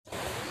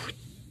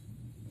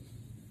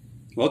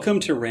Welcome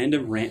to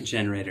Random Rant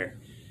Generator.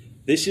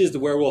 This is the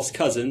werewolf's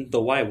cousin,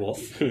 the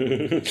Y-Wolf,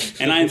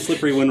 and I am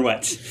Slippery When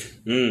Wet.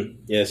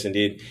 Yes,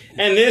 indeed.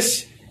 And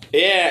this,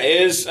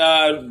 is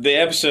the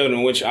episode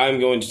in which I'm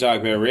going to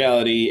talk about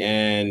reality,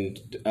 and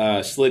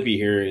Slippy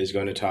here is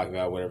going to talk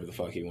about whatever the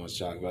fuck he wants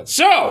to talk about.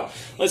 So,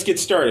 let's get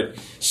started.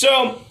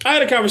 So, I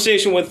had a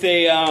conversation with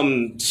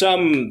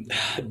some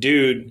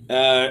dude.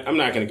 I'm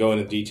not going to go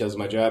into the details of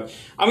my job.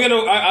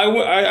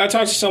 I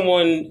talked to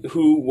someone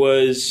who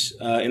was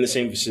in the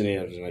same vicinity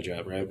as my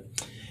job, right?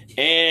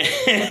 And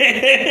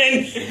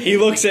he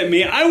looks at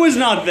me. I was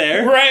not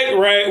there.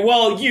 Right.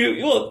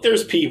 Well,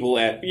 there's people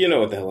you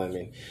know what the hell I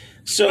mean.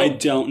 So I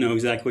don't know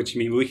exactly what you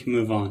mean, but we can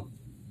move on.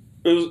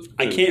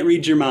 I can't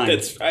read your mind.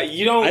 I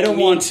don't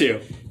want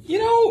to.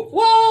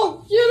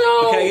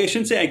 Okay, I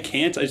shouldn't say I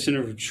can't. I just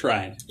never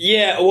tried.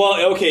 Yeah,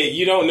 well, okay,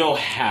 you don't know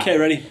how. Okay,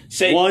 ready?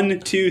 Say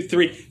 1, 2,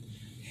 3.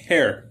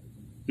 Hair.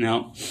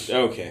 No.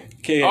 Okay.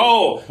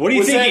 Oh, what are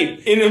you thinking?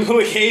 That an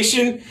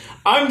implication?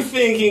 I'm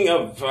thinking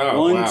of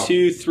 1,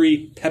 2,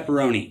 3.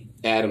 Pepperoni.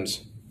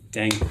 Adams.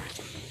 Dang.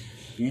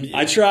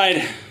 I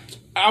tried.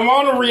 I'm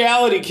on a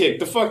reality kick.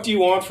 The fuck do you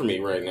want from me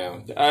right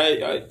now?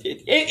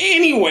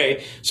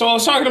 Anyway, so I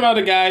was talking about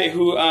a guy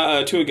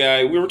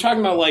we were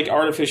talking about like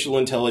artificial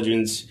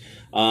intelligence,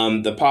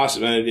 the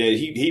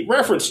possibility. He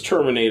referenced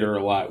Terminator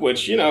a lot,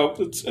 which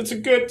it's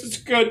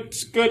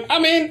good. I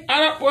mean,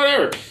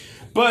 whatever.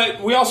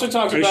 But we also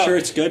talked about. Are you sure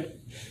it's good?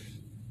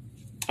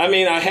 I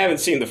mean, I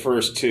haven't seen the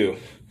first two,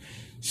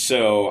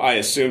 so I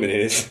assume it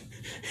is.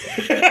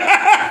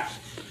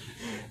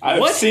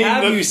 I've seen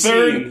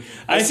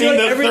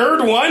the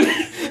third one,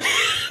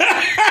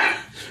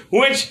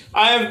 which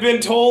I have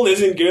been told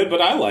isn't good,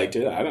 but I liked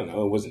it. I don't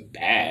know, it wasn't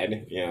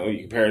bad. You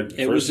compare it to the first.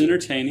 It was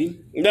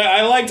entertaining.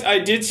 I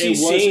did see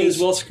scenes. It was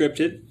well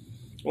scripted.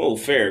 Well,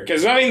 fair,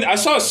 because I mean, I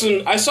saw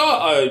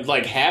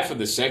like half of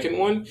the second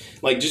one,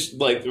 like just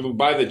like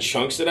by the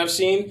chunks that I've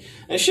seen,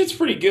 and shit's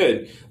pretty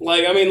good.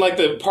 Like, I mean, like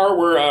the part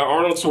where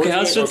Arnold Schwarzenegger. Okay,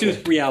 let's go through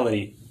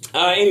reality.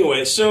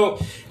 Anyway,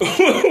 so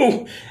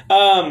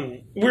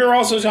we were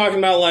also talking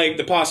about like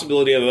the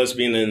possibility of us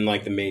being in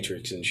like the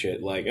Matrix and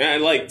shit,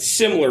 like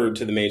similar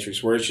to the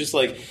Matrix, where it's just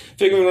like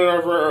figment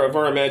of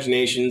our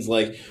imaginations,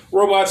 like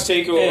robots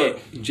take over.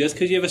 Hey, just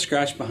because you have a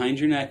scratch behind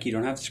your neck, you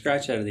don't have to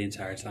scratch at it the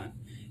entire time.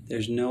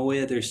 There's no way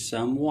that there's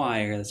some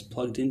wire that's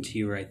plugged into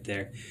you right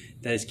there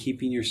that is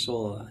keeping your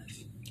soul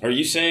alive. Are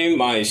you saying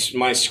my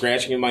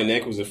scratching in my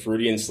neck was a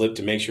Freudian slip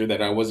to make sure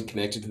that I wasn't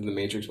connected to the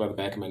Matrix by the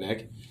back of my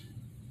neck?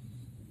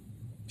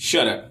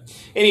 Shut up.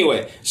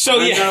 Anyway, so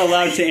I'm not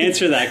allowed to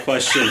answer that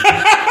question.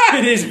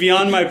 It is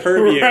beyond my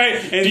purview. Right.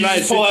 Did you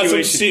just pull out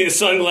some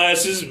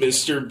sunglasses,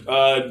 Mr.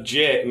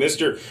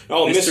 Mr.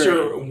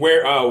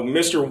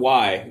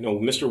 Y. No,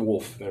 Mr.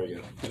 Wolf. There we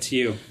go. That's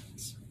you.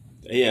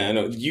 Yeah, I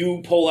know.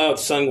 You pull out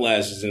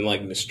sunglasses and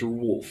like Mr.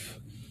 Wolf.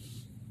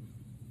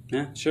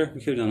 Yeah, sure.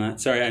 We could have done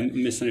that. Sorry, I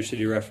misunderstood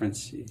your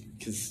reference.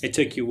 It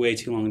took you way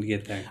too long to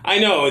get there. I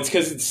know. It's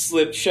because it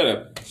slipped. Shut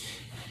up.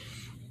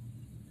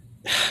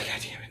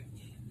 God damn it.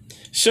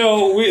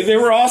 So they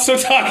were also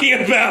talking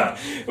about.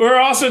 It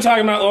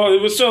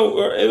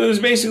was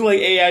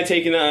basically AI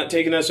taking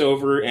us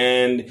over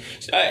and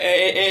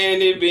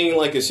it being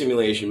like a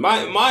simulation.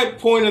 My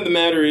point of the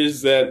matter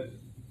is that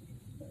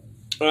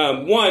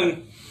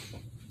one.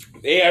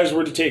 AIs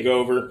were to take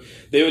over,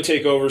 they would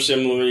take over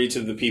similarly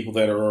to the people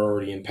that are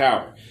already in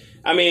power.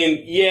 I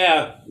mean,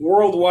 yeah,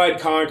 worldwide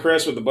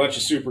conquest with a bunch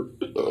of super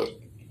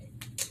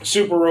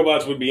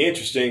robots would be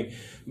interesting,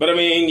 but I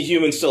mean,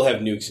 humans still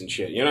have nukes and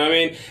shit, you know what I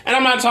mean? And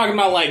I'm not talking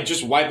about like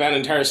just wipe out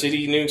entire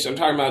city nukes, I'm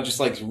talking about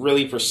just like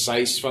really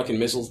precise fucking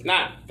missiles.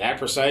 Not that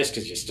precise,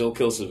 because you still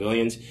kill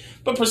civilians,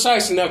 but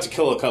precise enough to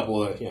kill a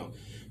couple of,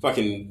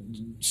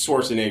 fucking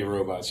Schwarzenegger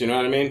robots, you know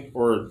what I mean?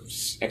 Or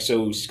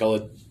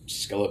exoskeleton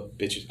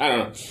bitches. I don't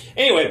know.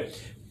 Anyway,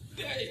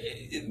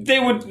 they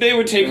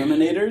would take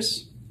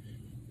Terminators.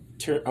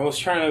 I was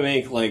trying to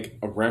make like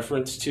a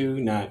reference to,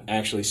 not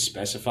actually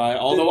specify.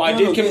 Although I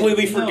did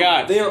completely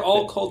forgot. They are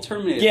all called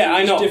Terminators. Yeah,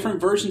 I know. There's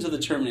different versions of the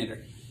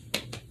Terminator.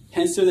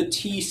 Hence, they're the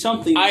T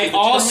something. I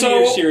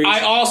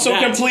also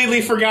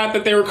completely forgot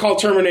that they were called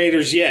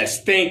Terminators.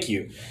 Yes, thank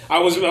you. I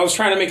was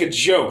trying to make a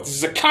joke. This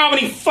is a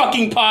comedy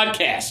fucking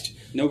podcast.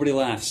 Nobody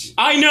laughs.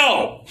 I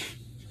know.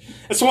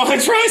 That's why I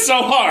try so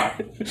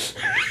hard.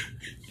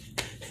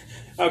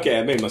 Okay,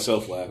 I made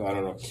myself laugh. I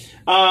don't know.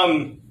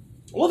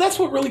 Well, that's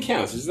what really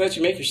counts, is that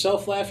you make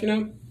yourself laugh,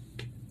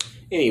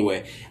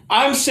 Anyway,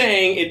 I'm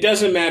saying it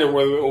doesn't matter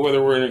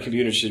whether we're in a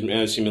computer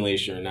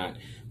simulation or not,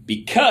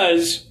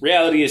 because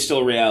reality is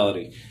still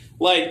reality.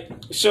 Like,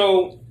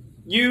 so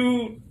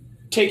you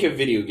take a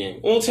video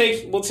game. We'll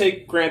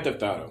take Grand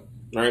Theft Auto,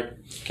 right?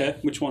 Okay,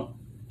 which one?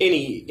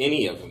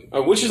 Any of them.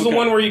 Which is the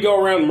one where you go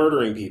around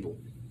murdering people?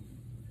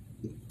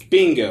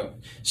 Bingo.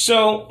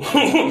 So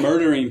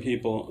murdering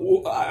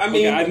people. I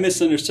mean, I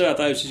misunderstood. I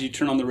thought it was just you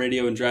turn on the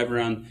radio and drive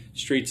around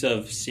streets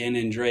of San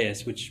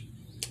Andreas, which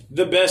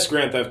the best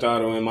Grand Theft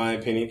Auto in my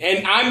opinion.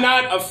 And I'm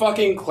not a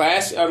fucking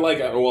I'm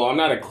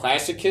not a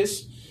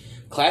classicalist.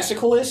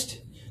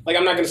 like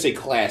I'm not gonna say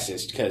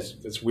classist because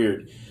that's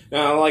weird.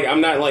 No, like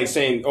I'm not like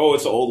saying, oh,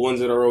 it's the old ones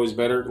that are always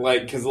better.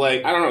 Like, because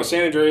like I don't know,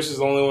 San Andreas is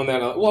the only one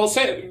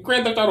that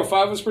Grand Theft Auto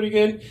 5 was pretty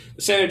good.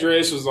 But San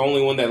Andreas was the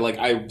only one that like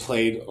I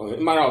played.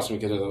 It might also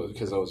be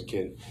because I was a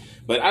kid.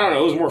 But I don't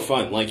know, it was more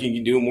fun. Like you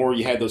could do more.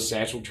 You had those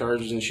satchel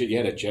charges and shit. You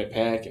had a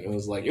jetpack, and it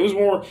was like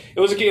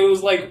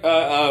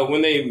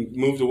when they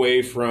moved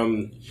away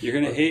from. You're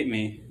gonna hate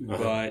me,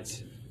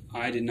 but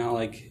I did not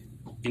like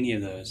any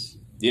of those.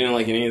 You didn't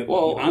like any of the,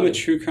 well, I'm a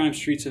true crime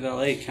Streets of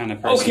LA kind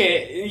of person.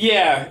 Okay,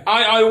 yeah,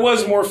 I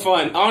was more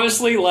fun.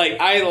 Honestly,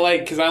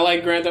 because I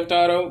like Grand Theft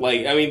Auto.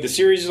 Like, I mean, the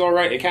series is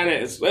alright.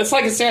 It's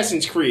like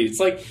Assassin's Creed. It's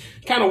like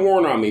kind of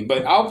worn on me,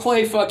 but I'll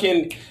play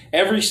fucking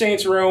every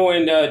Saints Row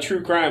and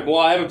True Crime. Well,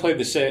 I haven't played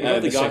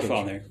the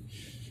Godfather.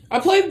 I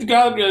played the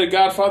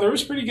Godfather. It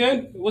was pretty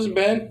good. It wasn't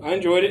bad. I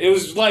enjoyed it. It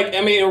was like,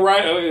 I mean,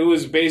 it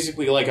was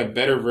basically like a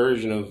better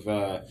version of,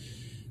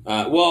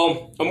 a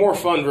more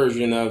fun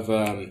version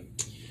of,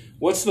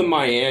 what's the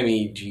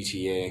Miami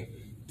GTA?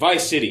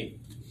 Vice City.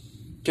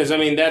 Because, I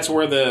mean, that's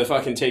where the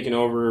fucking taking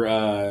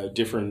over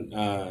different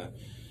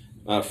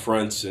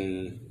fronts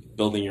and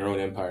building your own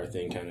empire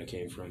thing kind of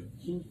came from.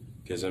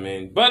 Because,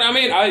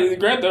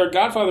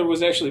 Godfather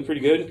was actually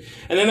pretty good.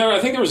 And then I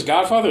think there was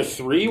Godfather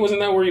 3.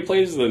 Wasn't that where he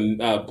plays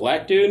the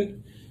black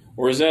dude?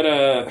 Or is that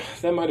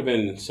that might have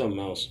been something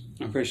else.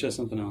 I'm pretty sure that's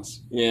something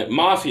else. Yeah,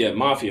 Mafia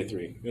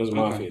 3. It was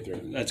Mafia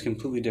 3. That's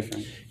completely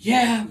different.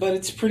 Yeah, but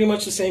it's pretty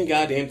much the same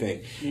goddamn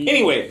thing.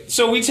 Anyway,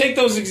 so we take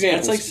those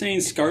examples. That's like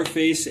saying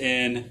Scarface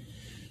and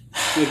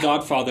The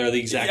Godfather are the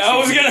exact same.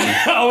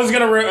 I was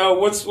gonna.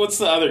 What's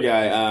the other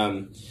guy?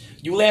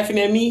 You laughing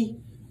at me?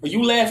 Are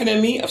you laughing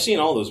at me? I've seen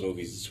all those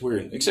movies. It's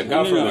weird. Except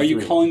Godfather 3. Are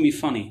you calling me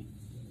funny?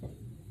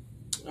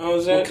 Oh,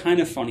 is that? What kind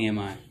of funny am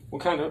I?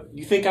 What kind of?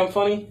 You think I'm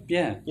funny?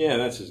 Yeah. Yeah,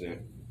 that's his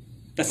name.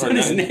 That's not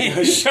his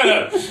name. Shut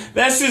up.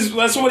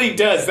 That's what he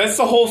does. That's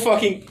the whole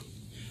fucking.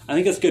 I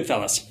think that's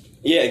Goodfellas.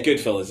 Yeah,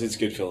 Goodfellas. It's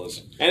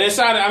Goodfellas, and it's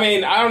not. I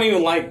mean, I don't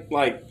even like.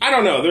 I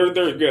don't know.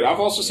 They're good. I've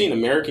also seen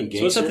American Gangster.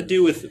 So what's that have to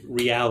do with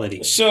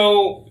reality?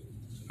 So,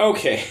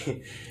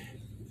 okay.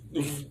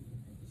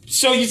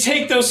 So you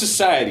take those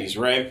societies,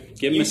 right?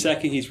 Give him a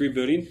second. He's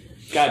rebooting.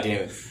 God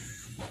damn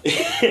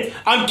it.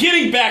 I'm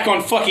getting back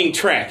on fucking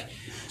track.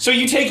 So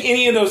you take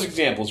any of those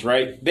examples,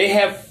 right? They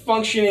have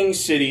functioning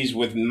cities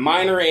with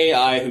minor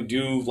AI who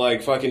do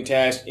like fucking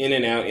tasks in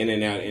and out, in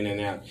and out, in and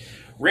out.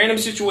 Random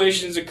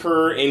situations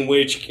occur in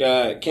which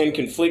can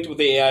conflict with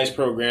the AI's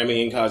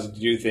programming and cause it to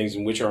do things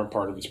in which aren't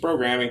part of its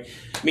programming,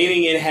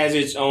 meaning it has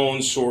its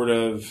own sort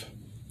of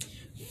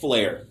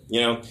flair.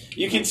 You know,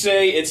 you could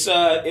say it's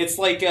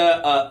like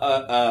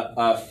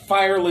a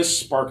fireless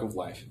spark of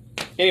life.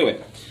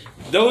 Anyway,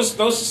 those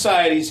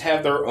societies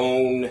have their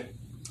own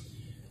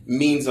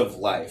means of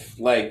life.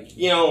 Like,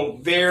 you know,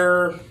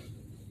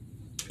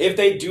 if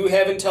they do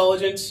have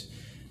intelligence,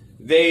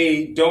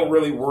 they don't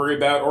really worry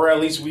about, or at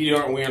least we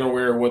aren't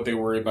aware of what they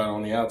worry about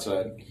on the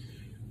outside.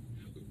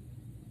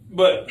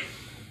 But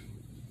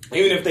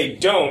even if they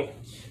don't,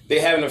 they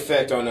have an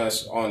effect on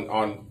us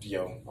on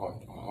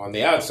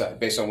the outside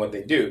based on what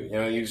they do. You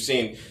know,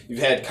 you've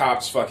had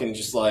cops fucking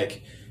just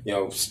like, you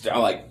know,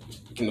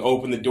 you can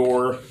open the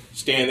door,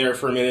 stand there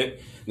for a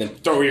minute, and then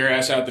throw your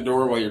ass out the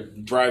door while you're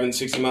driving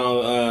 60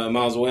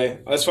 miles away.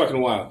 That's fucking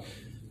wild.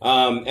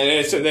 And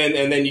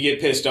then you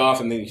get pissed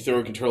off, and then you throw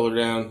a controller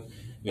down.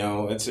 You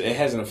know, it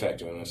has an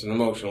effect on us, an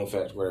emotional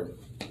effect, whatever.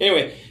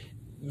 Anyway,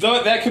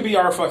 that could be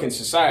our fucking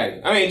society.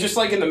 I mean, just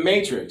like in the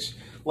Matrix,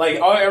 like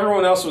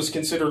everyone else was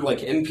considered like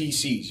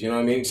NPCs. You know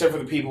what I mean? Except for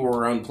the people who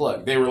were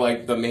unplugged. They were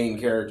like the main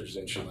characters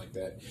and shit like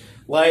that.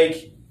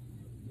 Like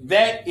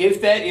that,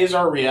 if that is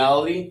our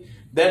reality,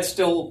 that's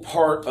still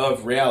part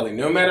of reality.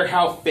 No matter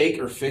how fake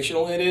or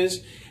fictional it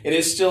is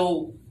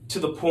still to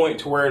the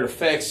point to where it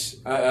affects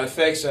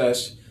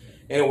us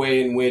in a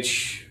way in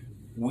which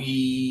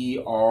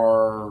we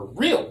are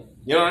real.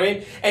 You know what I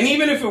mean? And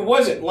even if it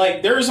wasn't,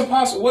 like, there is a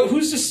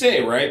who's to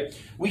say, right?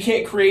 We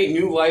can't create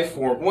new life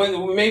form.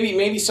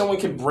 Maybe someone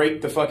could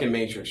break the fucking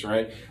Matrix,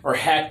 right? Or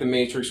hack the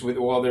Matrix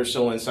while they're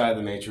still inside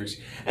the Matrix.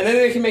 And then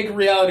they can make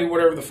reality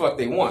whatever the fuck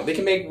they want. They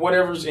can make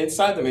whatever's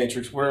inside the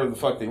Matrix whatever the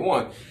fuck they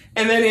want.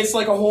 And then it's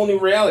like a whole new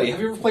reality. Have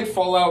you ever played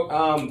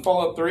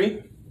Fallout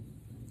 3?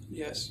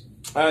 Yes.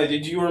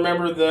 Did you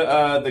remember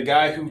the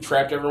guy who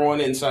trapped everyone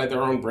inside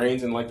their own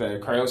brains in like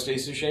the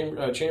cryostasis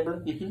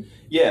chamber? Mm-hmm.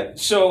 Yeah.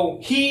 So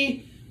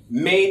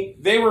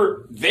they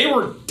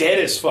were dead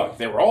as fuck.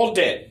 They were all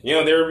dead. You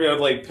know, they were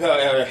like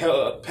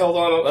held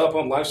up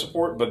on life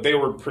support, but they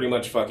were pretty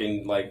much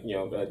fucking like, you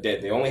know,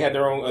 dead. They only had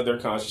their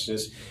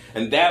consciousness,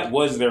 and that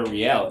was their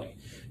reality.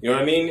 You know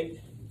what I mean?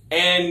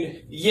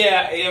 And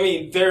yeah,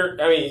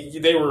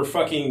 they were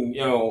fucking,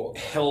 you know,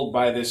 held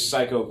by this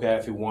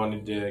psychopath who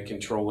wanted to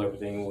control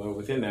everything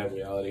within that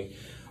reality.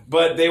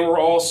 But they were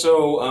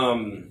also,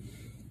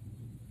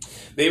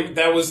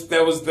 that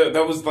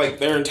was like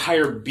their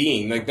entire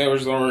being. Like that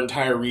was their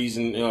entire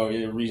reason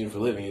for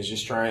living. Is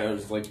just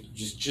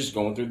just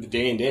going through the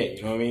day and day.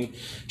 You know what I mean?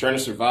 Trying to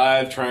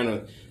survive, trying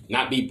to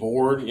not be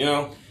bored. You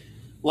know,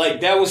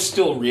 like that was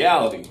still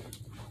reality.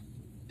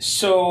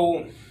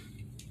 So,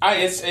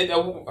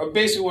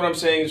 basically what I'm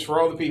saying is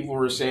for all the people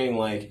who are saying,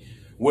 like,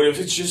 what if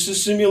it's just a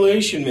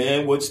simulation,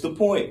 man? What's the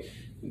point?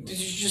 You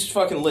just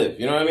fucking live,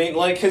 you know what I mean?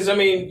 Like, because, I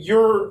mean,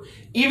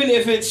 even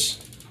if it's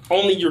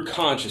only your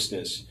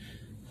consciousness,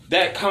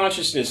 that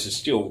consciousness is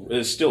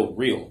still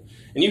real.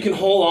 And you can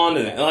hold on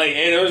to that. Like,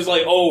 and it was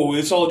like, oh,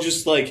 it's all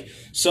just like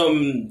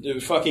some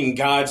fucking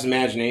god's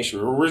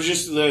imagination, or we're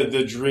just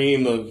the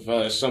dream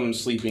of some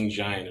sleeping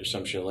giant or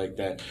some shit like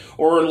that.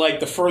 Or like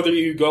the further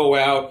you go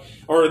out,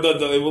 or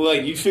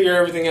like you figure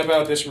everything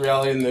about this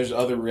reality, and there's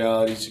other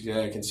realities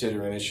to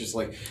consider, and it's just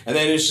like, and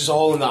then it's just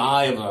all in the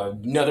eye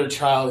of another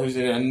child who's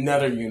in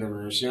another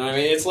universe. You know what I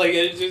mean? It's like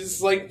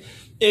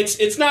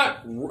it's not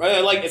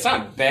it's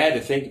not bad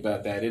to think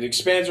about that. It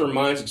expands our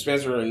minds,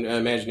 expands our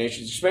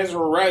imaginations, expands our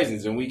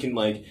horizons, and we can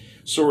like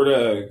sort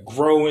of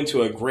grow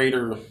into a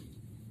greater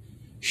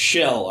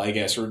shell, I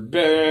guess, or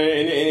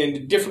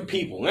in different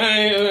people.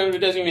 It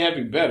doesn't even have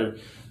to be better.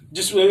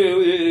 Just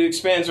it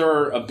expands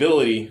our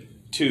ability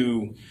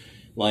to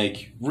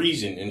like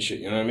reason and shit.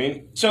 You know what I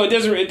mean? So it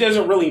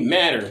doesn't really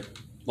matter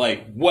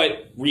like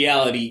what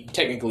reality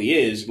technically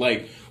is,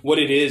 like what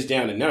it is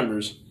down to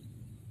numbers.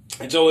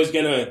 It's always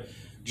gonna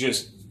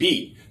just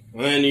be,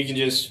 and then you can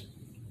just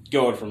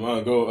go with it from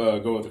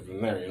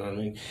there. You know what I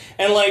mean?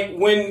 And like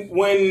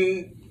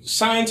when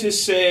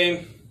scientists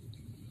say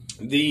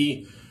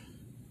the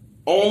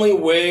only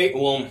way,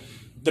 well,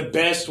 the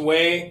best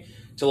way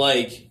to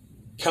like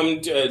come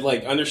to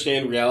like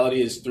understand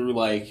reality is through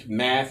like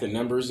math and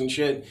numbers and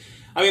shit.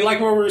 I mean, like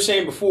what we were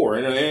saying before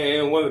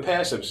in one of the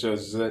past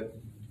episodes, is that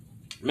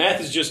math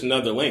is just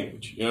another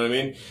language. You know what I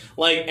mean?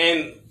 Like,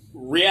 and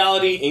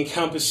reality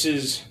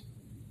encompasses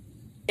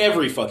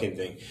every fucking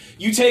thing.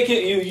 You take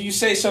it, you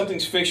say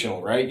something's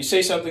fictional, right? You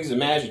say something's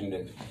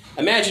imaginative.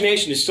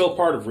 Imagination is still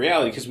part of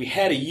reality because we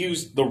had to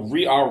use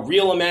our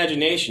real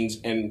imaginations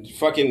and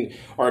fucking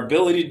our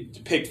ability to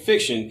depict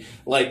fiction,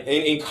 like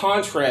in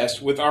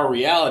contrast with our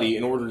reality,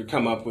 in order to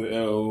come up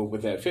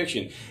with that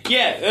fiction.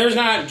 Yeah, there's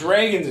not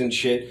dragons and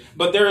shit,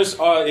 but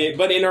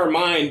but in our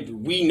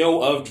mind we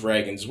know of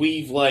dragons.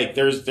 We've like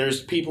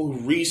there's people who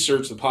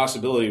research the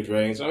possibility of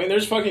dragons. I mean,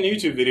 there's fucking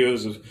YouTube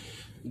videos of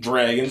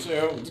dragons. You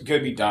know, it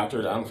could be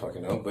doctored, I don't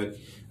fucking know, but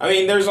I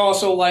mean, there's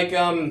also like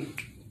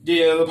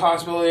the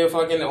possibility of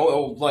fucking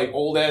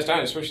old ass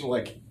times, especially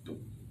like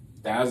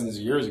thousands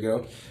of years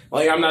ago.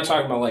 Like, I'm not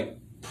talking about like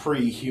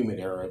pre-human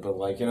era, but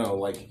like, you know,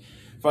 like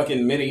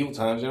fucking medieval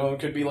times. You know,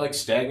 it could be like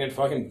stagnant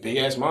fucking big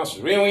ass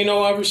monsters. We don't even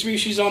know every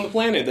species on the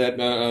planet that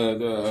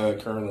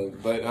currently,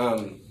 but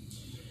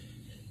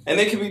and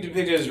they could be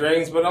depicted as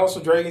dragons, but also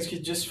dragons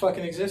could just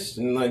fucking exist,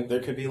 and like there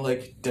could be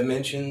like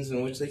dimensions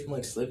in which they can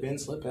like slip in,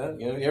 slip out.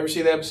 You know, you ever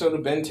see the episode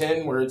of Ben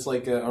 10 where it's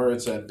like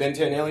it's a Ben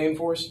 10 Alien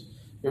Force?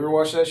 You ever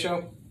watch that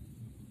show?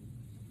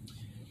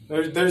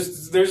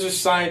 There's a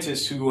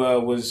scientist who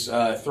was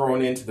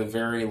thrown into the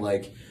very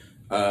like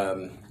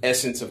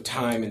essence of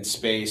time and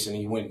space, and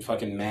he went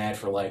fucking mad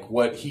for like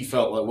what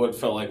felt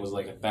like was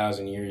like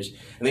 1,000 years,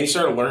 and then he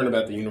started learning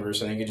about the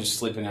universe, and he could just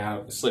slip in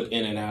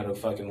and out of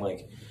fucking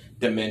like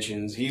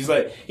dimensions. He's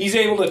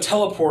able to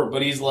teleport,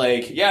 but he's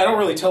like, yeah, I don't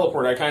really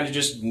teleport. I kind of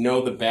just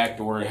know the back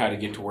door and how to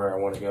get to where I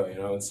want to go. You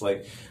know, it's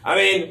like, I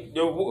mean, do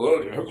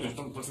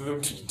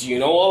you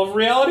know all of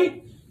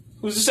reality?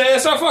 Who's to say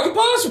that's not fucking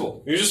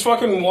possible? You just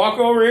fucking walk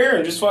over here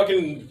and just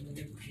fucking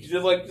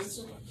like,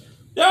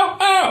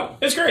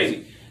 it's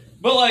crazy.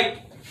 But like,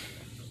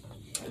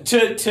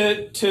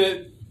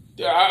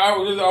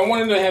 I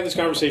wanted to have this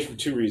conversation for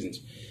two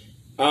reasons.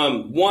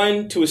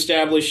 One, to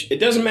establish it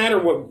doesn't matter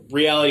what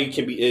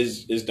reality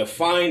is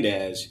defined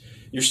as.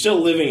 You're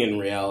still living in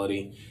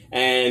reality,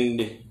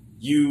 and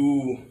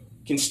you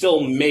can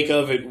still make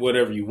of it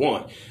whatever you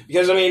want.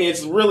 Because I mean,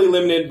 it's really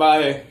limited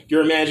by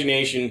your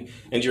imagination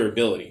and your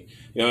ability.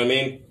 You know what I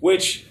mean?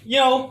 Which, you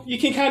know, you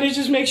can kind of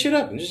just make shit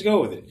up and just go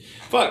with it.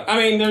 Fuck, I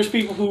mean, there's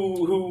people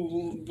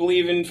who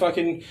believe in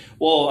fucking,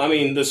 well, I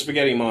mean, the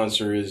spaghetti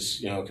monster is,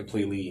 you know,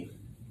 completely,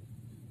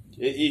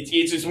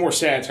 it's more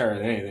satire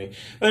than anything.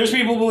 But there's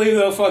people who believe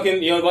they'll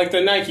fucking, you know, like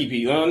the Nike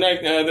people,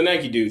 the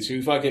Nike dudes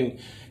who fucking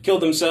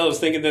killed themselves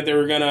thinking that they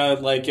were gonna,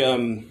 like,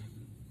 go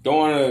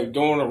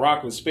on a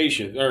rock with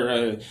spaceship,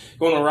 or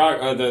go on a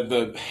rock,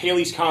 the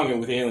Halley's Comet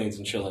with aliens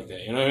and shit like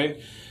that, you know what I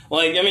mean?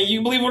 Like, I mean,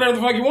 you believe whatever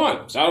the fuck you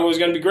want. It's not always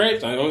going to be great.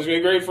 It's not always going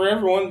to be great for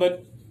everyone,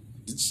 but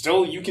it's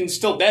still, you can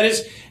still, that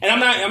is, and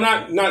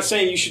I'm not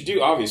saying you should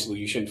do, obviously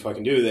you shouldn't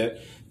fucking do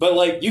that, but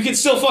like, you can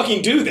still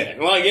fucking do that.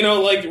 Like, you know,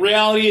 like,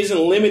 reality isn't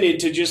limited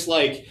to just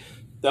like,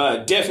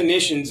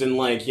 definitions and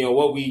like, you know,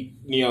 what we,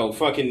 you know,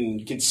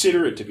 fucking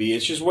consider it to be.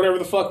 It's just whatever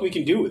the fuck we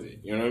can do with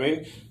it. You know what I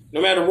mean?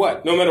 No matter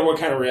what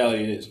kind of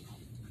reality it is.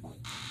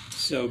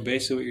 So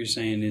basically what you're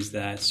saying is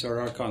that Sword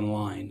Art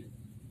Online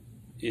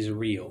is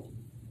real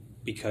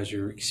because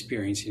you're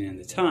experiencing it in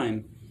the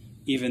time,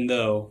 even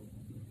though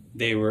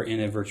they were in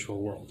a virtual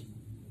world.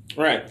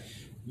 Right.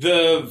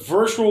 The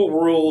virtual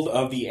world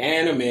of the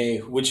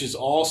anime, which is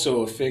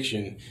also a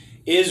fiction,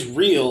 is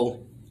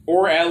real,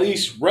 or at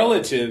least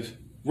relative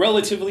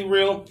relatively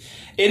real.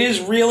 It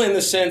is real in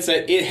the sense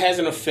that it has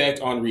an effect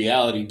on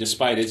reality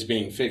despite its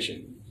being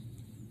fiction.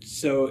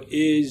 So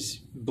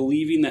is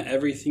believing that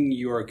everything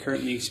you are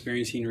currently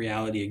experiencing in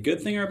reality a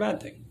good thing or a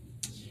bad thing?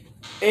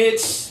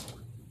 It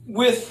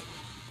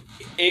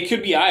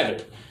could be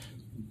either.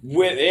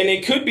 And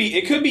it could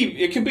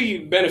be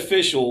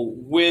beneficial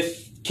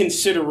with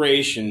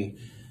consideration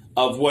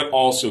of what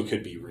also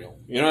could be real.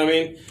 You know what I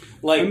mean?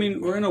 Like,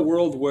 we're in a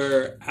world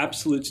where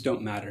absolutes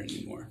don't matter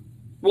anymore.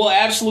 Well,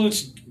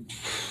 absolutes.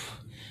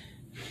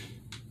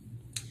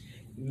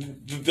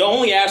 The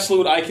only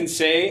absolute I can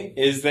say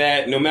is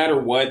that no matter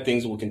what,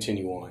 things will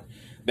continue on.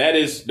 That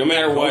is, no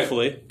matter what.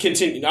 Hopefully.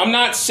 Continue. I'm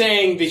not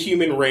saying the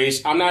human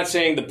race. I'm not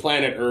saying the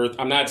planet Earth.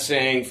 I'm not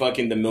saying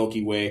fucking the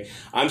Milky Way.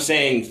 I'm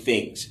saying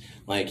things.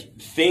 Like,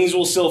 things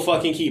will still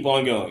fucking keep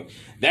on going.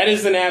 That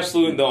is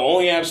the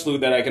only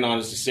absolute that I can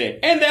honestly say.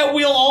 And that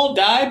we'll all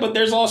die, but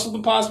there's also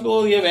the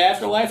possibility of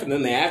afterlife, and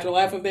then the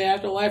afterlife of the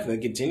afterlife, and the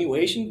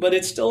continuation. But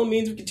it's still a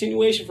means of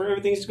continuation for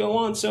everything to go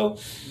on. So,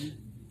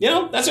 you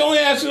know, that's the only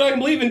absolute I can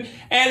believe in.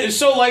 And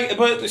so,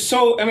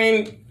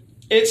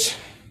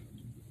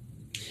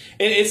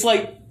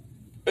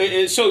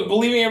 so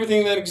believing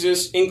everything that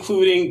exists,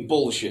 including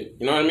bullshit.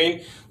 You know what I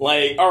mean?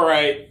 Like, all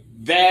right,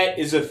 that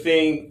is a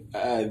thing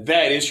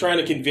that is trying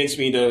to convince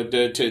me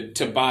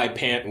to buy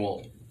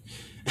Pantwool.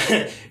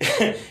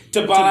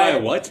 to buy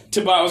what?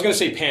 I was going to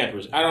say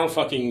Pampers. I don't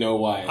fucking know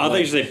why. I thought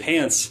you say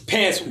pants.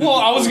 Pants. Well,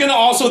 I was going to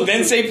also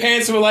then say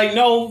pants, and we're like,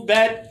 no,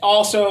 that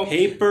also...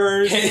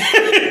 Papers.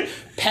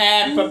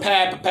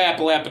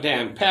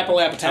 Papalapatine.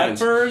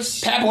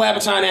 Peppers.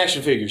 Papalapatine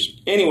action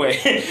figures. Anyway.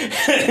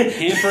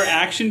 Hamper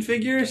action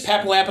figures?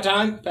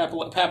 Papalapatine.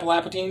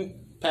 Papalapatine.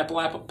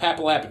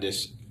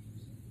 Papalapidus.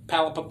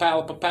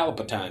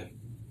 Palpatine.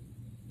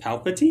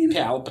 Palpatine?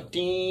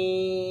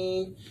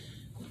 Palpatine.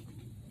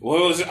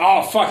 What was it?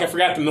 Oh, fuck, I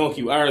forgot the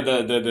milky, or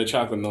the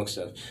chocolate milk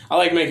stuff. I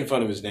like making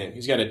fun of his name.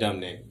 He's got a dumb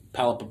name.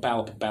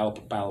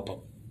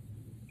 Palpatine.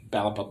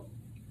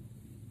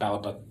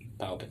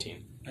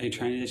 Are you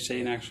trying to say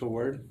an actual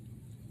word?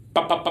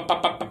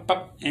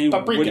 Paprika. And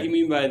what do you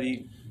mean by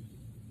the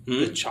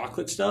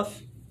chocolate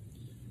stuff?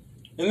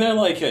 Isn't that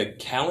like a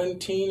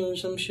calantine or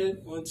some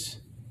shit? What's...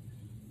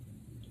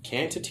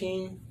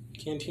 Cantina?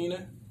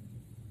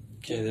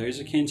 Okay, there's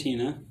a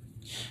cantina.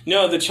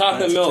 No, the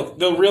chocolate milk.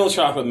 The real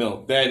chocolate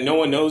milk that no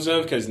one knows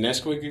of because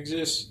Nesquik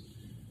exists.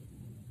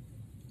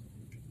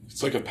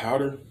 It's like a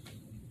powder.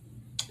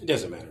 It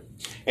doesn't matter.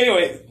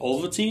 Anyway.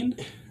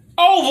 Ovaltine?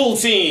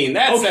 Ovaltine!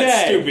 That's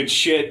that stupid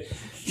shit.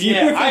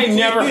 Yeah, I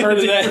never heard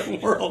of that.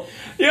 World.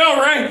 Yeah,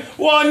 right.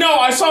 Well, no,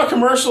 I saw a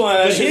commercial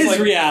and but his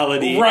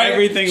reality, right?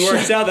 Everything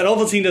works out that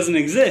Ovaltine doesn't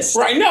exist.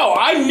 Right, no,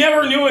 I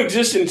never knew it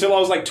existed until I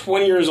was like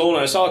 20 years old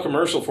and I saw a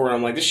commercial for it.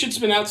 I'm like, this shit's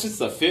been out since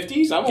the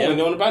 50s? I've only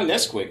known about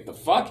Nesquik. The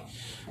fuck?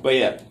 But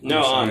yeah, no.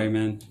 I'm sorry,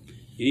 man.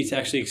 You need to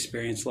actually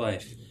experience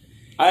life.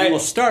 And we'll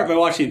start by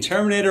watching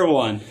Terminator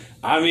 1.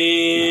 I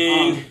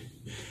mean...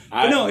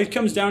 but no, it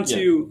comes down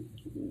to...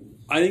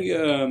 I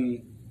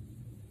think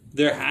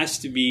there has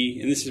to be,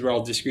 and this is where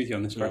I'll disagree with you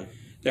on this part,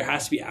 there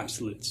has to be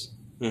absolutes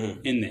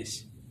in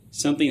this.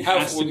 Something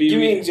has to be... Give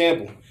me an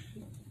example.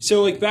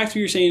 So, like, back to what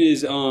you're saying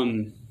is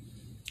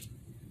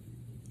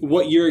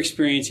what you're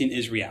experiencing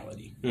is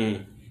reality.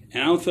 And I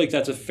don't feel like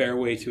that's a fair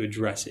way to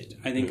address it.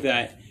 I think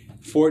that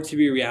for it to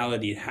be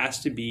reality, it has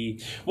to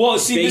be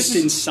based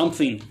in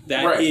something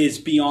that is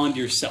beyond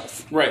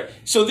yourself. Right.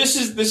 So this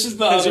is the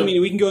because, I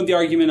mean, we can go into the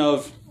argument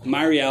of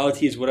my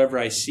reality is whatever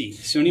I see.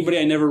 So anybody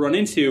I never run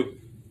into...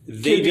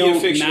 They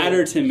don't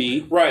matter to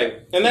me,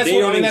 right? And that's they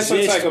what, don't that's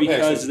exist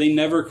because they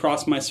never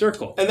cross my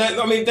circle. And that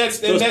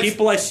those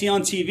people I see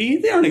on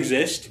TV, they don't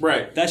exist,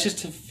 right? That's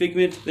just a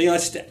figment.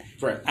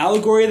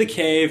 Allegory of the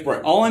cave.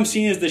 Right. All I'm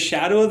seeing is the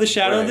shadow of the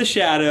shadow of the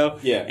shadow.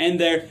 Yeah.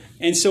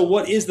 And so,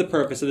 what is the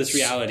purpose of this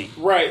reality?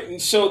 Right.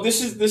 So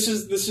this is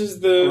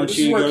the. Aren't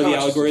you going to go to the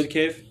allegory of the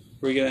cave?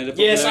 Where are you going to end up?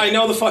 Yes, I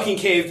know the fucking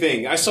cave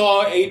thing. I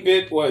saw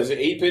 8-bit. What is it?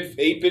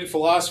 8-bit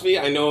philosophy.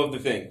 I know of the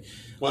thing.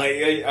 Like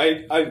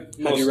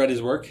have you read his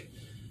work?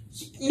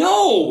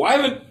 No, I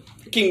haven't.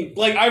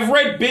 I've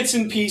read bits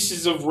and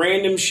pieces of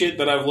random shit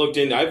that I've looked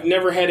into. I've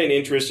never had an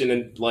interest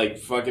in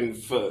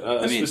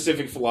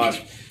specific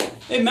philosophy.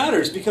 It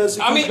matters because it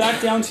comes back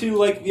down to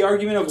like the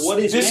argument of what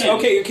is this. Man.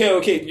 Okay.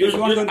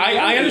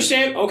 I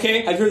understand.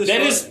 Okay, I've heard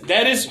this.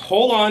 That is.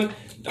 Hold on.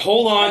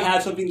 I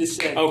have something to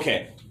say.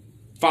 Okay,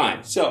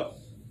 fine. So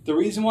the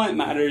reason why it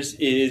matters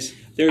is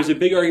there's a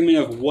big argument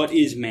of what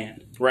is man.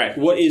 Right.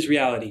 What is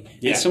reality?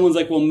 Yeah. And someone's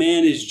like, well,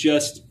 man is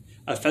just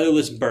a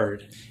featherless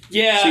bird.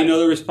 Yeah. So you know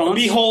the response?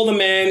 Behold a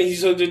man,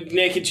 he's a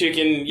naked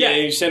chicken. Yeah,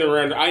 you send it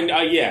around.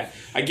 I get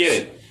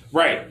it.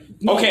 Right.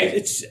 No,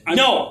 okay.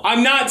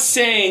 I'm not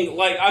saying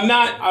I'm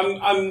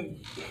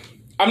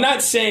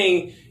not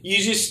saying you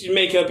just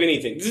make up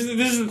anything. This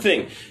is the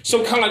thing.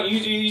 So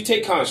you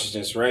take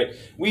consciousness, right?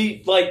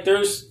 What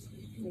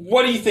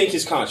do you think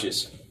is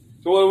conscious?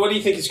 What do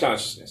you think is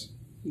consciousness?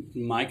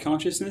 My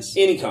consciousness?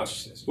 Any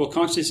consciousness. Well,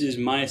 consciousness is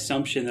my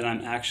assumption that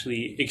I'm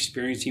actually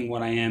experiencing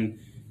what I am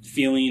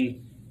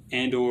feeling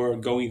and or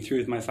going through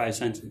with my five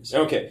senses.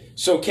 Okay,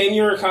 so can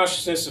your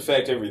consciousness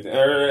affect everything,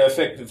 or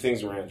affect the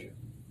things around you?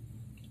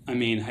 I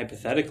mean,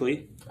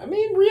 hypothetically. I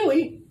mean,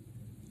 really?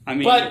 I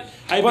mean, But-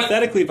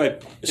 hypothetically, if I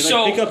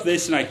So- pick up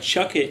this and I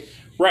chuck it,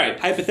 Right.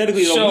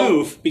 hypothetically it'll So,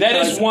 move because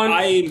that is one.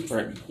 I'm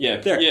Right. Yeah.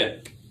 there. Yeah.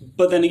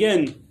 But then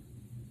again,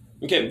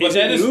 Okay, but is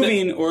that it is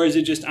moving or is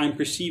it just I'm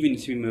perceiving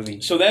it to be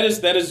moving? so that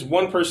is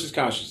one person's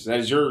consciousness. That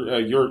is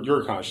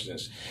your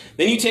consciousness.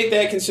 Then you take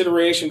that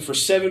consideration for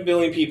 7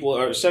 billion people,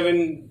 or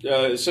 7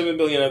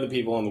 billion other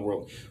people in the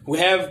world who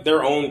have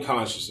their own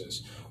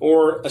consciousness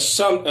or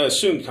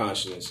assumed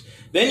consciousness.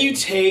 Then you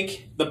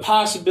take the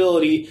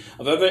possibility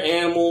of other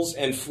animals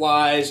and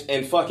flies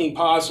and fucking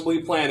possibly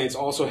planets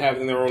also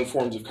having their own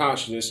forms of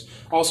consciousness,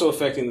 also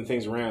affecting the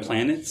things around them.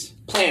 Planets?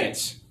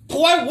 Planets.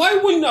 Why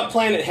wouldn't a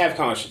planet have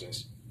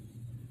consciousness?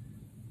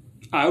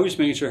 I was just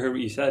making sure I heard what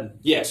you said.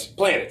 Yes,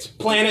 planets.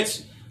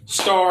 Planets,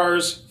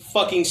 stars,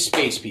 fucking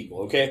space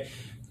people, okay?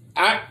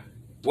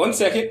 One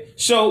second.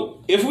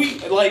 So, if we,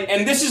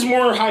 and this is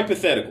more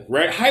hypothetical,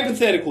 right?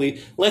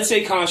 Hypothetically, let's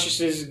say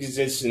consciousness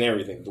exists in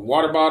everything. The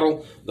water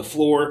bottle, the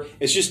floor,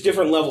 it's just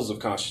different levels of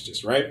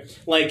consciousness, right?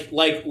 Like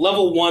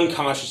level 1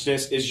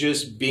 consciousness is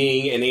just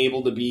being and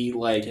able to be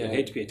I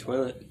hate to be a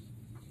toilet.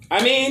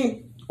 I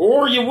mean,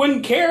 or you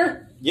wouldn't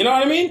care. You know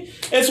what I mean?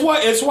 It's why.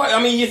 I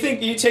mean, you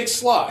take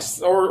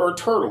sloths or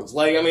turtles.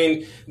 Like, I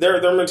mean, their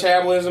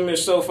metabolism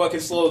is so fucking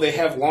slow. They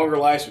have longer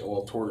lives.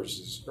 Well,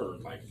 tortoises or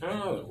I don't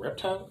know,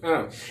 reptile. I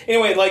don't know.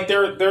 Anyway, like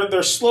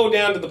they're slowed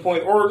down to the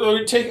point.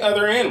 Or take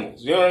other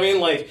animals. You know what I mean?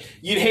 Like,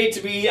 you'd hate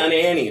to be an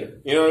anteater.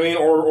 You know what I mean?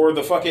 Or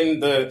the fucking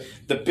the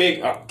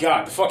big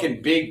the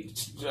fucking big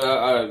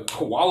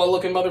koala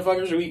looking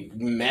motherfuckers who eat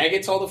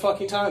maggots all the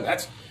fucking time.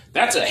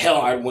 That's a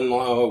hell I wouldn't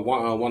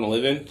want to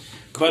live in.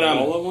 But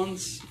Koala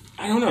ones?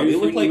 I don't know. Are They you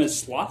look like them as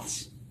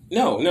sloths?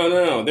 no.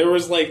 There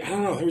was I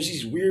don't know. There was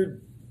these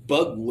weird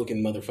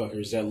bug-looking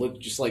motherfuckers that looked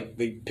just like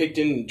they picked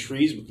in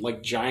trees with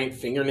like giant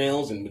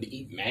fingernails and would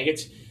eat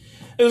maggots.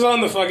 It was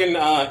on the fucking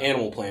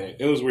Animal Planet.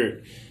 It was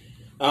weird.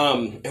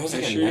 It was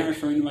I'm like sure you're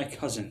referring to my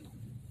cousin.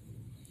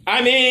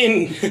 I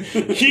mean,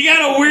 he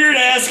got a weird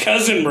ass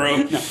cousin, bro.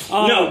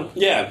 No,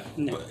 yeah.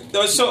 No.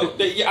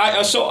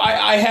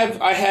 I have.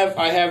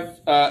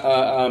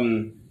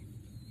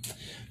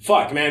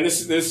 Fuck, man.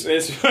 This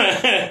is.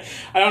 I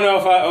don't know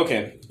if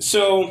okay.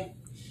 So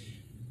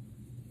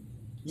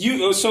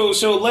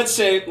let's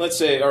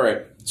say. All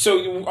right.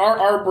 So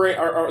our brain.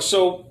 Have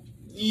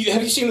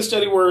you seen the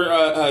study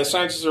where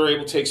scientists are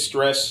able to take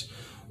stress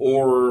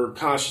or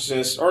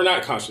consciousness or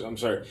not consciousness? I'm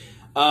sorry.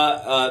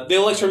 The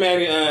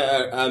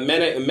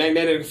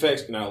magnetic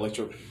effects. The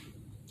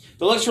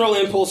electrical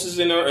impulses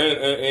in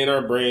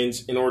our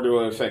brains in order to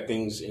affect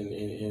things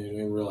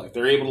in real life.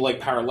 They're able to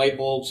power light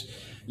bulbs.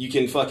 They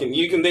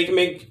can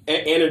make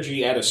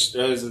energy out of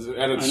stress.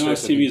 I know I've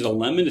seen you use a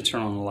lemon to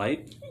turn on the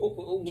light.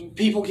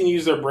 People can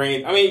use their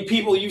brain. I mean, have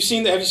you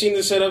seen the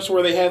setups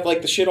where they have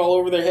the shit all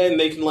over their head and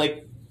they can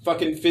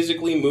fucking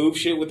physically move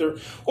shit with their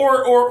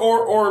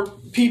or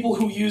people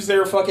who use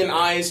their fucking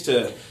eyes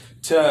to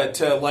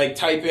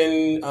type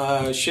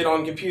in shit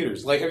on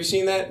computers. Have you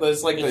seen that?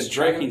 It's the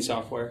tracking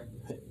software.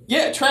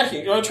 Yeah,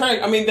 tracking.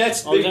 I mean,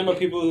 that's. Are you talking about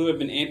people who have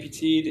been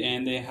amputated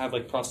and they have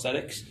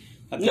prosthetics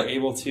that they're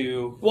able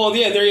to? Well,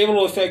 yeah, they're able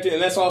to affect it,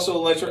 and that's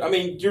also I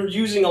mean, you're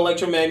using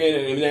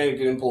electromagnetic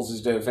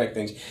impulses to affect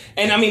things,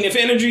 and I mean, if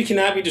energy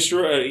cannot be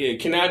destroyed, it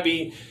cannot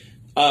be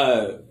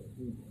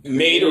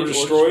made or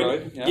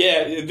destroyed.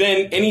 Yeah,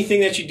 then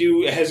anything that you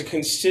do has a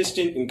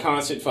consistent and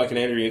constant fucking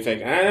energy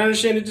effect. And I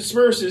understand it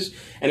disperses,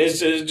 and it's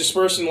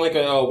dispersing like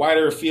a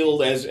wider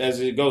field as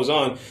it goes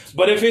on.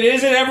 But if it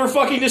isn't ever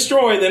fucking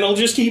destroyed, then it'll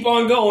just keep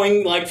on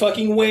going like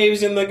fucking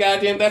waves in the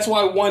goddamn. That's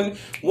why a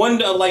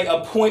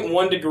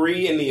 0.1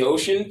 degree in the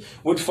ocean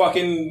would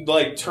fucking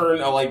turn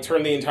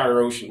the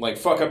entire ocean,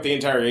 fuck up the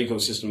entire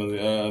ecosystem of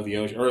the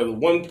ocean, or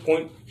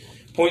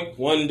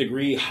 0.1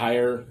 degree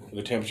higher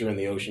the temperature in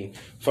the ocean,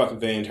 fuck up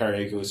the entire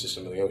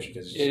ecosystem of the ocean.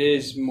 It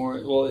is more.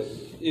 Well,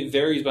 it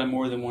varies by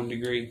more than 1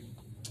 degree.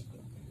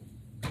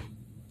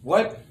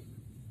 What?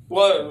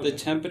 Well, the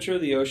temperature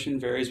of the ocean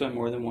varies by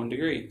more than 1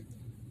 degree.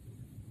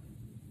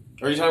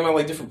 Are you talking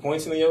about different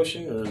points in the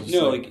ocean, or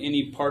no,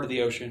 any part of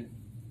the ocean?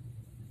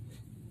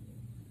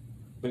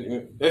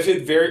 If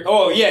it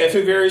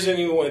varies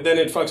anyway, then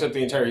it fucks up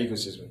the entire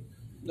ecosystem.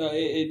 No,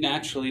 it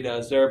naturally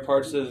does. There are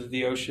parts of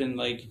the ocean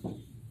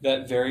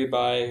that vary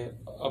by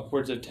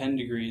upwards of 10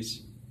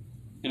 degrees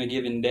in a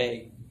given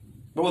day.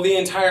 Well,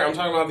 I'm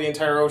talking about the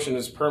entire ocean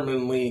is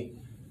permanently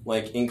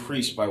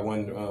increased by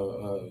 1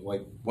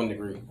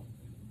 degree.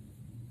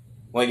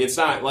 It's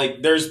not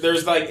there's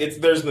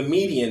the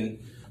median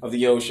of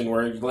the ocean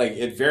where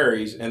it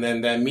varies, and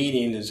then that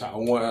median is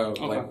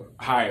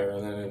higher,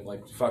 and then it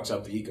fucks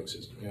up the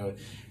ecosystem. You know,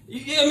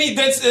 I mean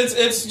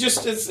it's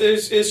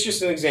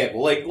just an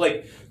example.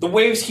 The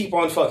waves keep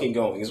on fucking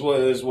going is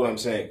what I'm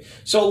saying.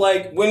 So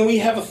when we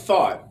have a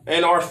thought,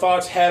 and our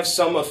thoughts have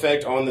some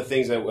effect on the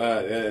things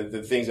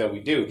that we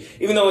do,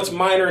 even though it's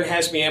minor and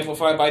has to be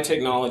amplified by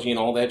technology and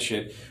all that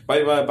shit,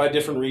 by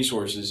different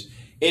resources.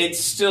 it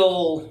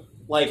still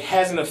like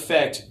has an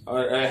effect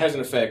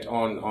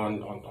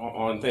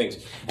on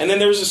things. And then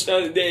there's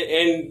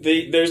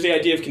there's the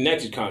idea of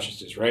connected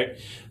consciousness, right?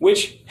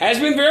 Which has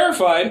been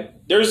verified.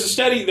 There's a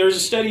study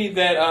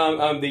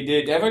that they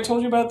did. Have I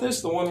told you about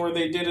this? The one where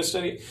they did a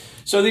study.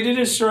 So they did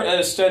a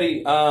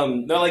study.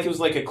 Not like it was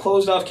like a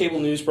closed off cable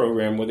news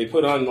program where they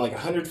put on like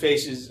 100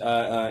 faces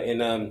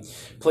in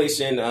place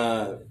in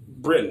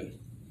Britain,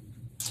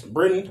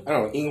 I don't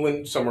know,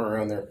 England, somewhere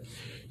around there.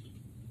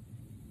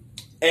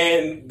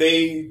 And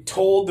they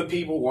told the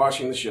people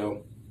watching the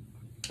show,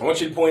 I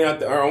want you to point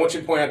out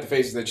the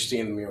faces that you see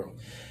in the mural.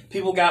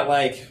 People got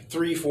like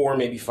 3, 4,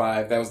 maybe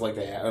 5. That was like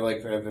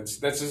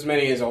that's as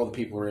many as all the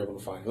people were able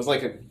to find. It was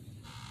like a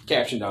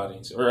captioned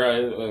audience or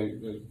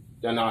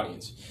an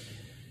audience.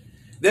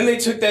 Then they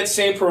took that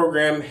same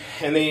program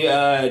and they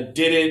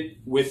did it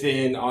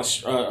within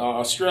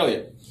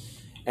Australia.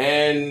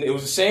 And it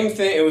was the same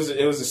thing. It was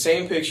the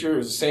same picture. It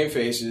was the same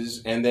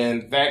faces. And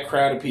then that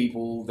crowd of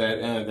people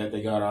that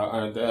they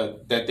got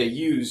that they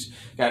used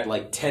got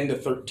like 10 to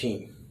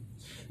 13.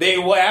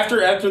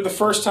 After the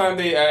first time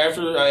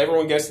after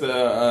everyone guessed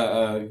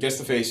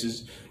the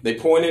faces,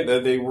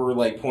 they were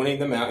like pointing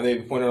them out.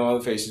 They pointed all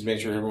the faces, made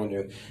sure everyone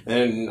knew. And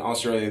then in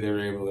Australia, they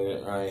were able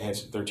to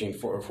enhance 13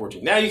 or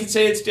 14. Now you can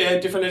say it's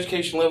different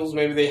education levels.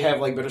 Maybe they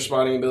have like better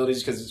spotting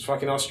abilities because it's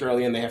fucking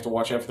Australia and they have to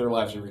watch out for their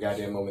lives every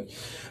goddamn moment.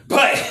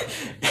 But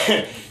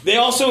they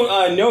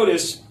also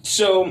noticed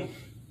so.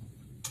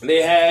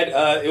 They had,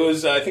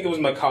 I think it was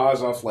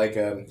macaws off like,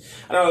 I don't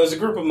know, it was a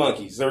group of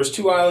monkeys. There was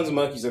 2 islands of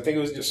monkeys. I think it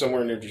was just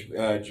somewhere near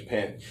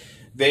Japan.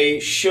 They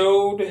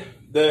showed,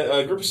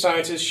 a group of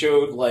scientists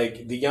showed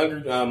like the younger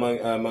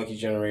monkey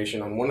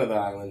generation on one of the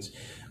islands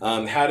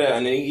how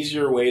an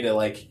easier way to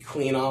like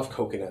clean off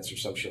coconuts or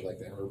some shit like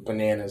that, or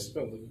bananas,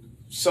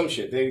 some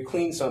shit. They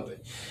cleaned something.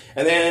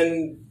 And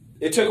then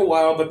it took a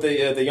while, but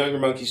the younger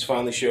monkeys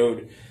finally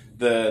showed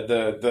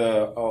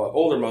the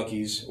older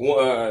monkeys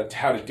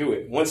how to do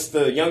it. Once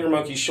the younger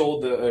monkeys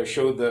showed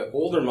the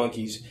older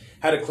monkeys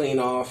how to clean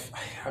off,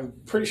 I'm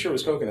pretty sure it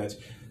was coconuts.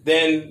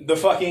 Then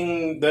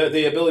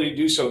the ability to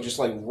do so just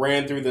like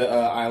ran through the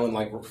island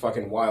like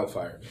fucking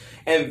wildfire.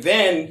 And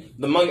then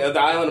the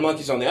island of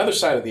monkeys on the other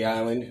side of the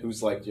island,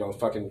 who's like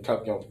fucking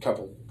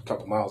couple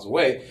miles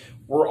away,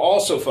 were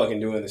also fucking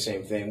doing the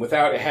same thing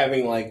without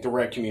having like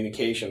direct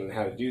communication on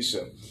how to do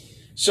so.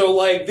 So,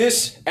 like,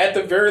 this, at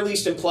the very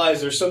least,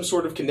 implies there's some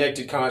sort of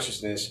connected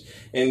consciousness,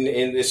 and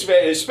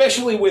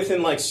especially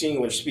within, like,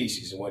 singular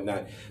species and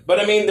whatnot. But,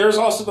 I mean, there's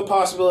also the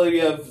possibility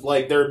of,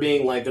 like, there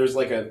being, like, there's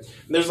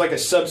a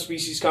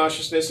subspecies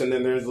consciousness, and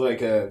then there's,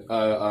 like,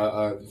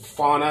 a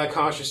fauna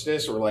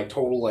consciousness, or, like,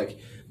 total, like,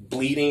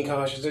 bleeding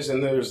consciousness,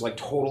 and there's, like,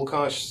 total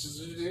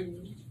consciousness.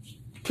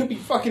 It could be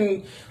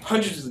fucking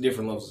hundreds of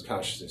different levels of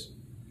consciousness.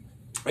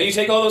 And you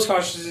take all those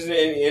consciousnesses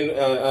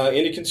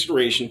into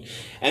consideration,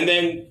 and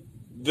then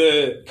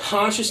the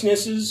conscious,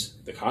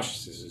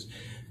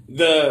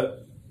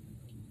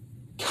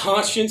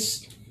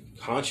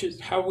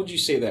 how would you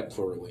say that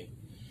plurally?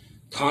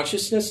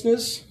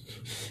 Consciousness?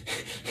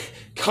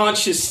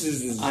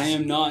 Consciousness. I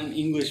am not an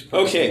English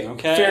person. Okay,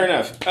 fair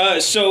enough.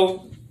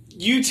 So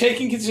you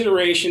take in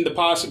consideration the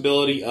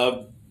possibility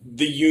of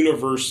the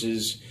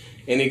universes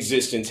in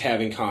existence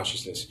having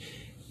consciousness.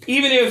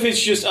 Even if it's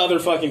just other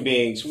fucking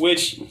beings,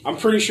 which I'm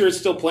pretty sure it's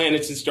still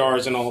planets and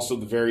stars and also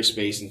the very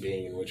space and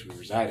being in which we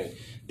reside in.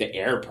 The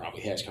air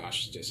probably has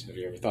consciousness. Have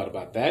you ever thought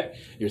about that?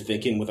 You're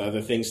thinking with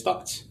other things'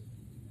 thoughts.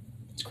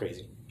 It's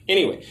crazy.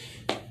 Anyway,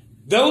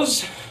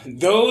 those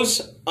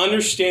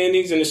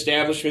understandings and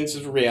establishments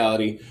of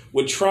reality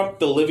would trump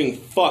the living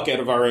fuck out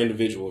of our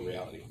individual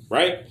reality,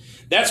 right?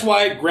 That's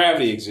why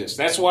gravity exists.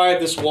 That's why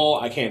this wall,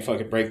 I can't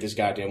fucking break this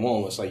goddamn wall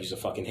unless I use a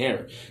fucking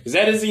hammer. Because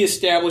that is the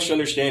established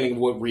understanding of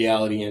what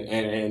reality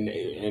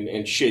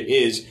and shit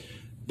is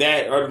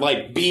that are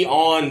like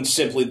beyond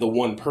simply the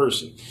one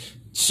person.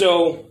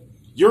 So,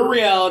 your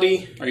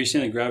reality... Are you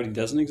saying that gravity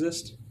doesn't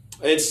exist?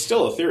 It's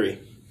still a theory.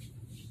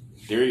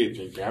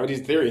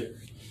 Gravity's a theory.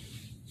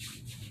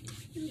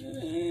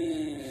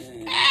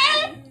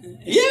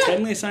 It's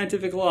technically a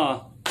scientific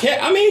law.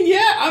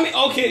 Yeah,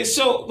 okay,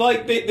 so,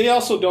 like, they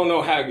also don't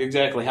know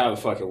exactly how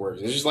the fuck it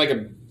works. It's just like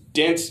a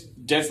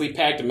densely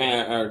packed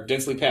mass. I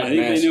think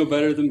they know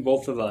better than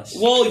both of us.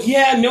 Well,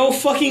 yeah, no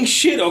fucking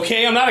shit,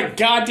 okay? I'm not a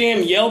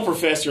goddamn Yale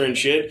professor and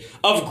shit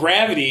of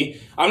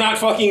gravity. I'm not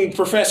fucking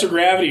Professor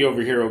Gravity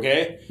over here,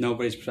 okay?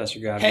 Nobody's Professor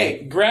Gravity.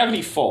 Hey,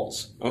 gravity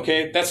falls,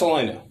 okay? That's all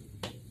I know.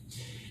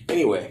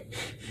 Anyway.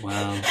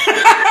 Wow.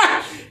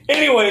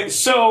 Anyway,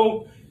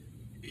 so,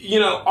 you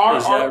know,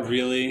 Is that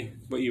really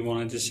what you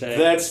wanted to say?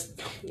 That was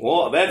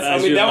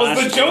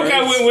the joke words?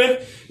 I went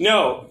with.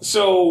 No,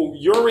 so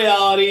your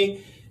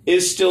reality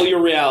is still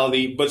your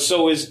reality, but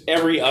so is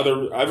every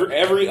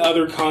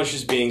other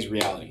conscious being's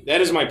reality. That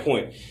is my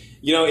point.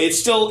 it's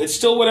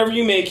still whatever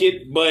you make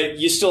it, but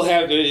you still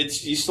have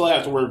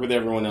to work with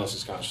everyone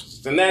else's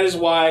consciousness, and that is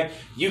why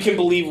you can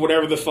believe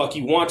whatever the fuck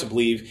you want to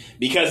believe,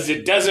 because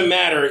it doesn't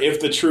matter if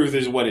the truth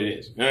is what it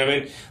is. You know what I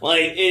mean?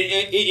 Like,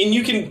 and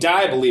you can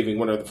die believing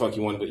whatever the fuck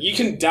you want, but you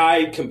can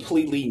die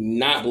completely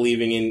not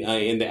believing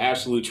in the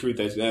absolute truth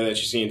that you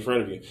see in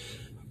front of you.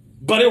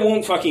 But it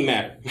won't fucking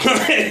matter.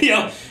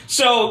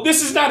 So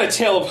this is not a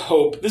tale of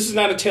hope. This is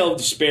not a tale of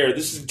despair.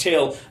 This is a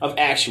tale of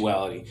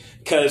actuality.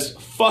 Because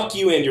fuck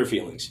you and your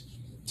feelings.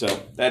 So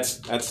that's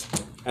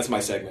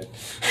my segment.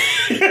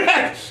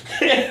 Wow.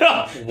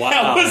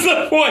 That was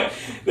the point.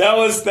 That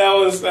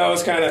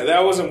was kind of,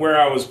 that wasn't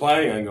where I was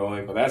planning on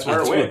going, but that's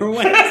where it went.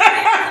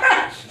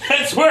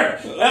 That's where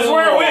it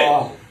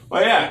went.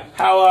 Well,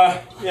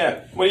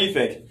 yeah. What do you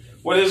think?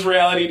 What is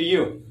reality to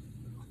you?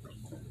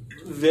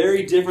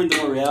 Very different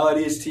than what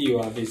reality is to you,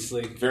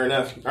 obviously. Fair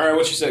enough. All right,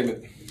 what's your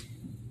segment?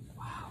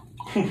 Wow.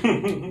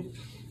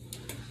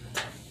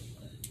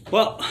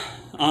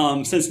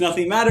 Well, since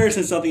nothing matters,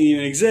 since nothing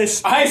even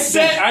exists, I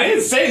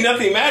didn't say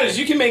nothing matters.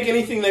 You can make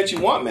anything that you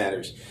want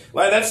matters.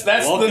 Like that's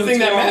the thing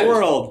that matters.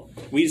 World.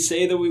 We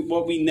say that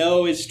what we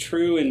know is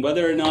true, and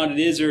whether or not it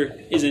is or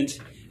isn't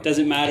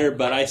doesn't matter.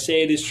 But I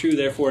say it is true,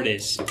 therefore it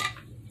is.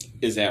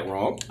 Is that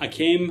wrong? I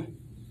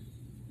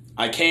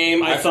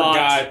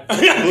forgot.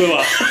 Blew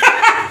up.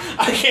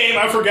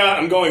 I forgot.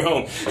 I'm going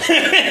home.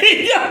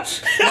 Yeah.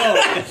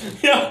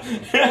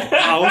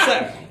 What's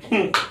that?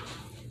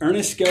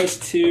 Ernest Goes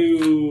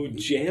to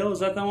Jail? Is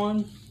that the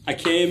one? I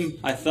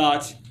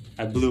thought,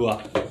 I blew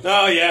up.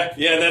 Oh, yeah.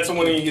 Yeah, that's the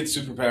one where you get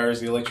superpowers,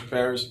 the electric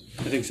powers.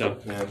 I think so.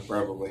 Yeah,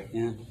 probably.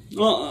 Yeah.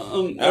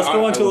 Well, let's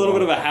go on to a little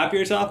bit of a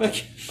happier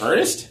topic.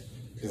 Ernest?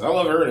 Because I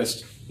love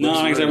Ernest.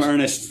 No, because I'm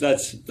Ernest.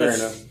 That's fair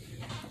enough.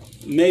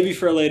 Maybe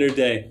for a later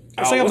day.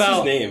 What's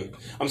his name?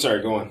 I'm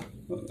sorry, go on.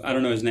 I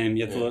don't know his name.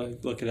 You have to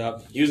look it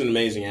up. He was an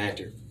amazing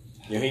actor.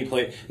 He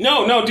played...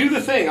 No, do the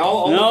thing.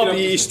 I'll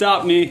you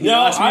stopped me.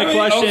 No, ask me a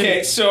question.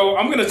 Okay, so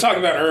I'm going to talk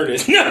about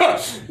Ernest.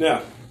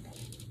 No.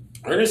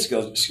 Ernest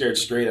Scared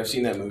Straight. I've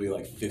seen that movie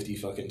like 50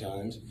 fucking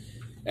times.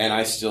 And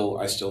I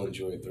still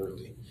enjoy it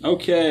thoroughly.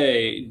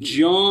 Okay.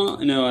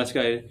 That's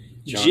guy...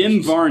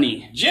 Jim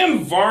Varney.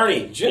 Jim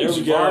Varney's a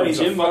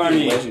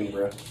fucking legend,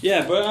 bro.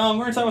 Yeah, but we're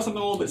going to talk about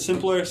something a little bit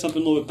simpler,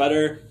 something a little bit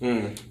better.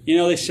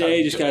 They say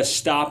you just got to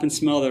stop and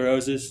smell the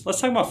roses. Let's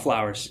talk about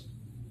flowers.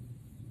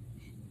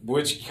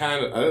 Which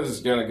kind of... this is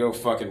going to go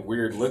fucking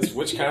weird.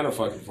 Which kind of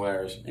fucking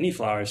flowers? Any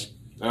flowers.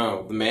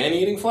 Oh, the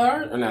man-eating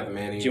flower? Or not the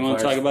man-eating flower? Do you want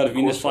to talk about a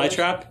Venus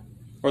flytrap?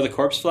 Or the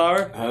corpse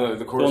flower?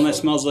 The corpse The one that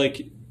smells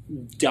like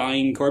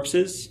dying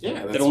corpses? Yeah,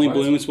 that's that only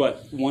blooms,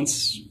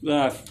 once...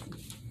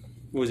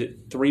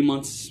 3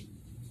 months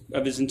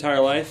of his entire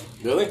life?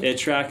 Really? It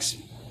attracts...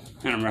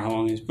 I don't remember how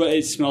long it is, but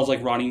it smells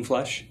like rotting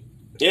flesh.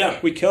 Yeah.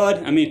 We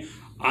could. I mean,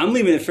 I'm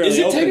leaving it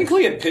fairly open. Is it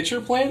technically a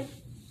pitcher plant?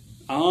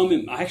 I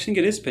actually think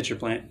it is pitcher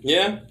plant.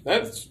 Yeah,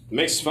 that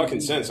makes fucking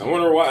sense. I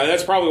wonder why.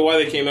 That's probably why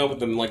they came out with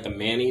the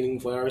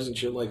man-eating flowers and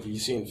shit like you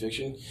see in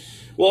fiction.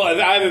 Well,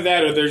 either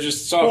that or they're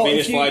just saw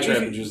Venus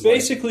flytrap.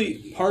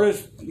 Basically, part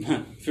of...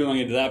 if you're going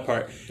into that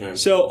part. Yeah.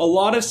 So, a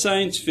lot of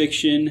science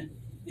fiction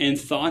and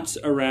thoughts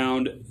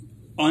around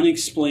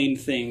unexplained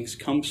things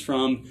comes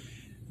from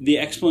the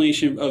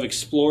explanation of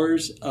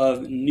explorers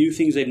of new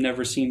things they've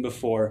never seen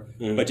before,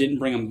 but didn't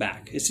bring them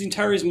back. It's the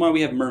entire reason why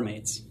we have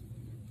mermaids.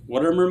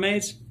 What are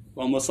mermaids?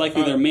 Well, most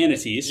likely they're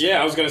manatees.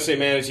 Yeah, I was going to say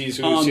manatees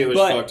who sailors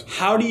fucked.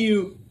 How do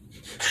you...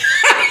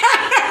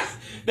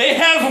 They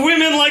have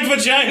women-like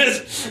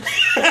vaginas!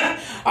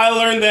 I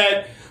learned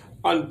that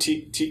on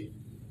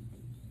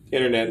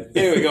internet.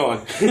 Anyway, go on.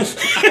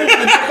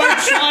 I'm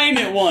trying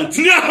it once.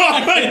 No!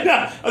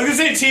 I was going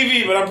to say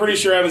TV, but I'm pretty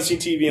sure I haven't seen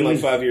TV in like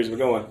 5 years, but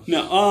go on.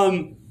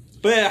 No,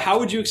 but how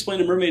would you explain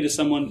a mermaid to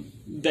someone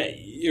that...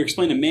 You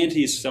explain a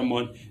manatee to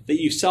someone that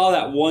you saw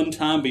that one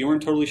time, but you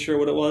weren't totally sure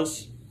what it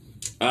was?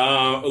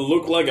 It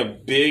looked like a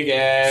big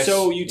ass...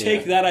 So you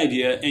take that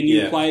idea and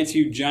you apply it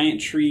to giant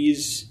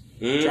trees,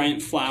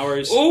 giant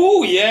flowers.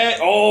 Oh, yeah.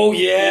 Oh,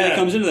 yeah. And it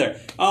comes into there.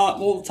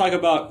 We'll talk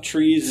about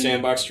trees. And,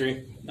 sandbox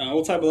tree.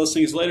 We'll talk about those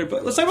things later,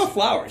 but let's talk about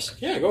flowers.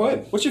 Yeah, go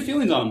ahead. What's your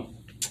feelings on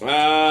them?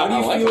 How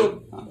do you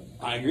feel?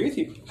 I agree with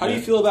you. How do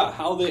you feel about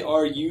how they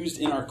are used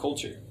in our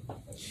culture?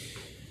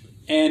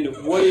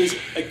 And what is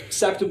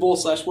acceptable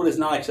 / what is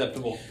not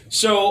acceptable?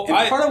 So,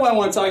 part of why I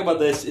want to talk about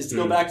this is to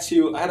go back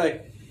to... I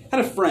had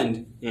a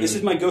friend. This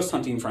is my ghost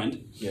hunting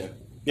friend. Yeah.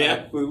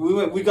 Yeah.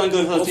 We've gone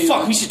ghost hunting. Oh,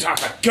 fuck, we should talk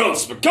about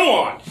ghosts, but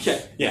go on!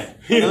 Okay. Yeah.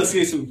 Let's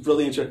get some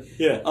really interesting.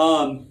 Yeah.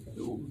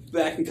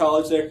 Back in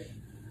college there.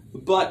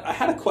 But I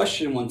had a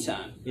question one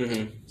time.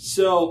 Mm-hmm.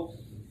 So,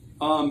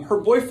 her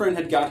boyfriend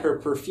had got her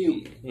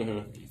perfume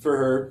for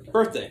her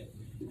birthday.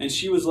 And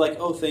she was like,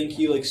 oh, thank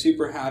you, like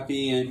super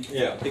happy and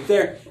like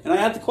there. And I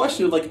had the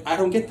question of like, I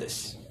don't get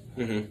this.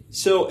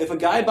 So if a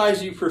guy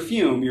buys you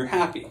perfume, you're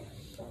happy.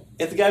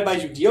 If the guy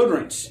buys you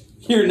deodorant,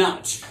 you're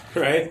not.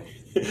 Right?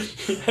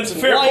 That's a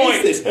fair Why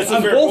point. Is this?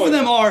 Both of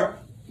them are,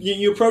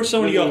 you approach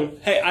someone and you go,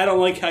 hey, I don't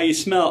like how you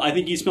smell. I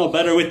think you smell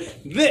better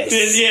with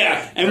this.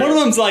 Yeah. And one of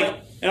them's like,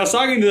 And I was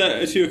talking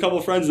to a couple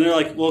of friends, and they're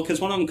like, well,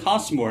 because one of them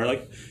costs more.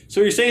 Like,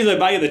 so what you're saying is I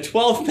buy you the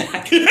 12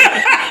 pack.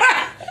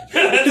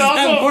 That's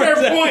also a fair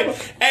point.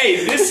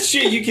 Hey, this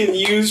shit you can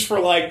use for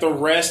like the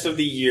rest of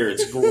the year.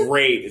 It's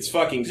great. It's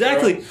fucking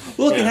exactly. gross.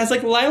 Look, it has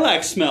like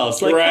lilac smell.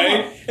 It's like,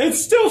 right?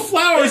 It's still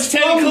flowers. It's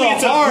Technically, from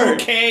it's the heart. a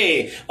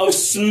bouquet of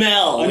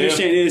smell.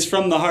 Understand? It is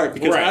from the heart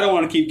because Right. I don't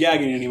want to keep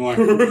gagging anymore.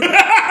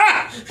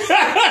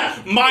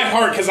 My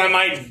heart, because I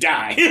might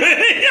die.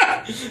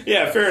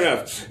 Yeah, fair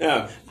enough.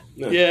 Yeah.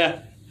 No.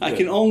 Yeah, I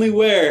can only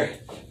wear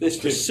this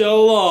for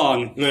so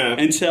long Yeah.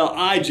 until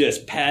I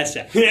just pass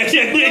out.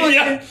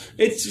 Yeah.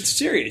 It's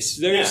serious.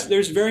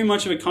 There's very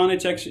much of a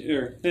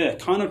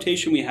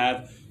connotation we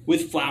have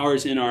with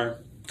flowers in our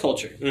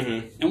culture.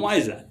 Mm-hmm. And why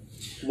is that?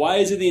 Why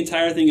is it the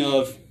entire thing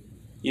of,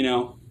 do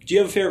you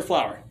have a favorite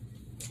flower?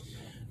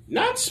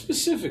 Not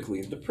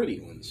specifically the pretty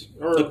ones,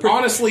 or The pretty-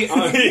 honestly,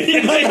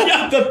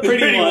 The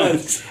pretty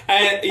ones.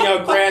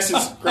 And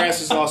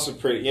grass is also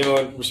pretty.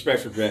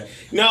 Respect for grass.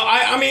 No,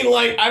 I mean,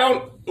 like, I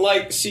don't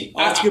like see. Oh,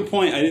 that's a good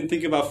point. I didn't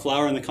think about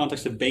flower in the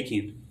context of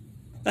baking.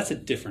 That's a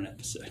different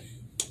episode.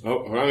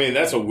 Oh, I mean,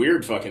 that's a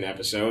weird fucking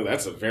episode.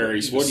 That's a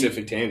very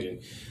specific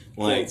tangent.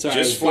 Like, Sorry,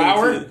 just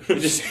flour?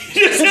 Just flour?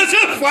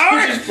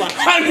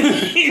 I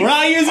mean, We're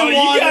not using you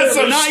water. got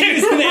some We're not shit,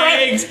 using right?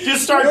 eggs.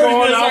 Just start We're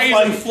going gonna off start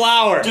like using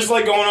flour. Just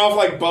like going off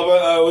like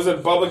Bubba. Was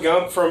it Bubba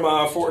Gump from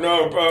Forrest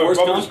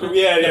Bubba, Gump?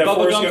 Yeah, The Bubba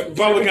Forrest Gump?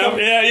 Bubba Gump.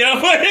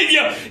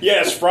 Yeah.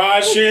 Yes,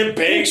 fried shrimp,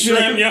 baked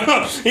shrimp.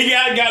 He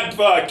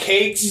got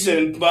cakes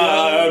and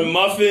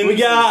muffins. We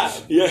got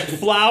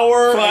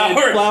flour.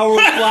 Flour.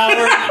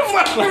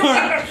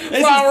 This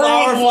is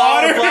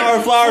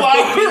flour,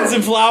 baked beans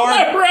and flour.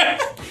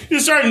 Right.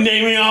 Just start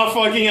naming off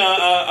fucking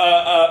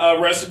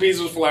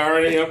recipes with flour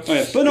in it.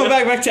 Okay, but no,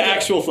 back to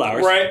actual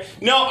flowers. Right.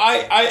 No,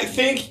 I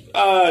think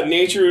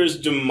nature is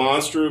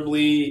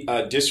demonstrably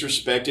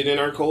disrespected in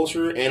our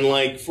culture, and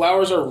like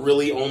flowers are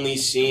really only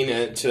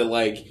seen to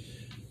like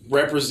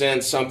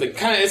represent something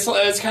kind of.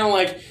 It's kind of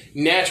like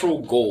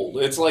natural gold.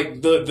 It's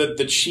like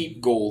the cheap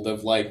gold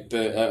of like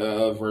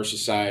of our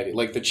society,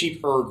 like the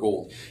cheaper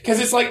gold, because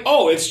it's like,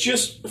 oh, it's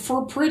just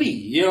for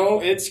pretty,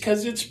 it's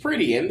because it's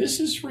pretty, and this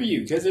is for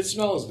you because it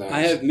smells nice.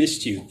 I have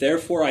missed you.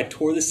 Therefore, I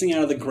tore this thing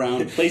out of the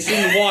ground, placed it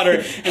in water,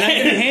 and I'm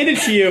going to hand it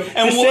to you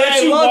and we'll say let I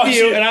you love watch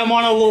you, it. and I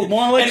want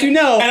to let you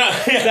know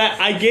yeah. that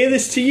I gave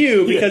this to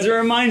you because it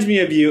reminds me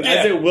of you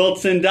as it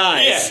wilts and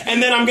dies. Yeah,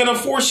 and then I'm gonna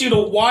force you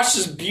to watch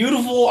this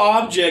beautiful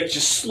object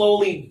just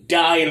slowly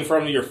die in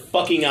front of your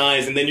fucking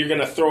eyes, and then you're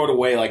gonna throw it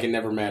away like it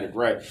never mattered,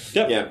 right?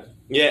 Yep.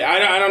 Yeah.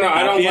 I don't know.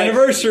 I don't Happy like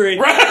anniversary.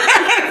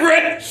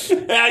 right.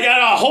 I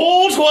got a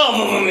whole 12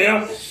 of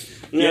them.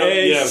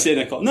 Yeah,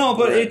 cynical. No,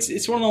 but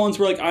it's one of the ones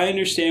where like I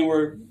understand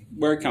where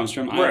it comes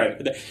from.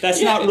 Right.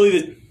 That's not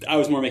really I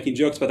was more making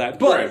jokes about that,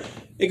 but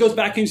it goes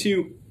back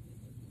into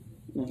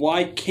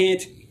why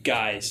can't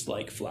guys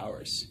like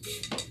flowers?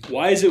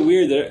 Why is it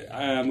weird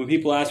that when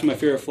people ask me my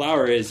favorite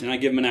flower is, and I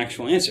give them an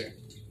actual answer?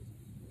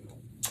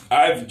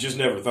 I've just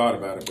never thought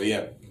about it, but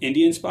yeah.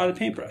 Indian spotted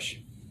paintbrush.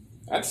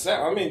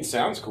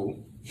 Sounds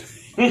cool.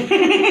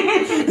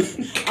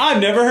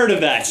 I've never heard of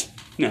that.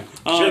 No.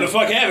 Sure the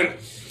fuck haven't.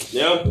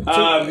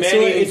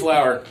 Man-eating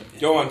flower.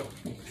 Go on.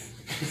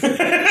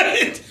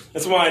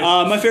 That's mine.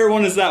 My favorite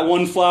one is that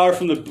one flower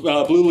from the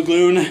Blue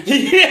Lagoon.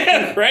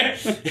 Yeah, right?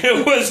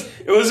 It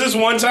was this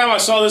one time I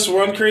saw this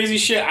one crazy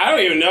shit. I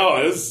don't even know.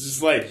 It was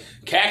just like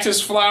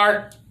cactus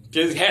flower.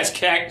 It has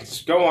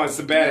cactus. Go on. It's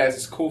the badass.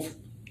 It's cool.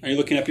 Are you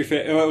looking up what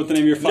the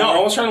name of your flower? No,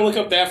 I was trying to look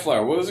up that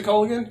flower. What was it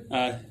called again?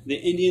 The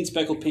Indian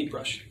speckled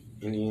paintbrush.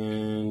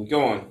 Indian.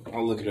 Go on.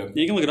 I'll look it up.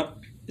 Yeah, you can look it up.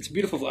 It's a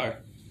beautiful flower.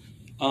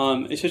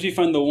 Especially if you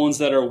find the ones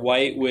that are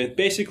white with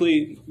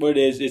basically what it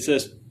is. It's a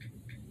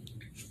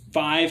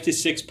 5 to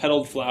 6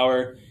 petaled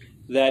flower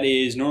that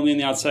is normally on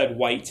the outside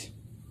white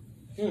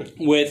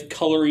with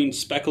coloring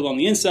speckled on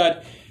the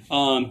inside.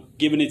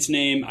 Given its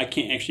name, I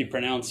can't actually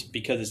pronounce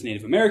because it's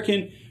Native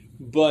American,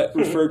 but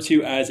referred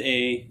to as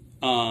a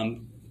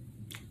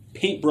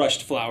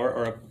paintbrushed flower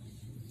or a.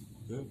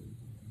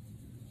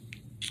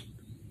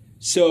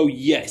 So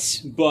yes,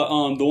 but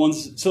the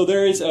ones. So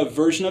there is a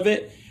version of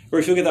it where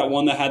if you look at that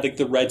one that had like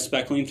the red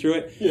speckling through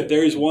it,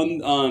 there is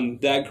one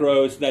that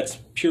grows that's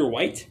pure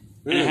white.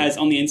 And it has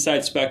on the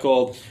inside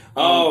speckled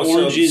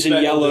oranges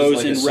and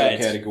yellows and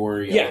reds.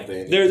 Category. Yeah,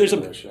 there's a.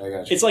 I got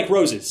you. It's like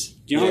roses.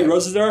 Do you know how many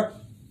roses there are?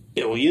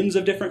 Billions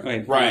of different.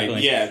 Okay, right.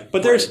 billions. Yeah.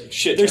 But there's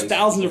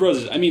thousands of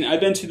roses. I mean, I've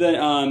been to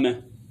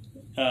the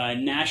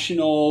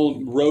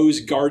National Rose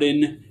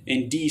Garden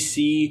in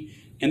D.C.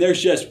 and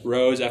there's just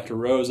rows after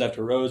rows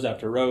after rows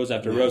after rows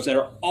after rows that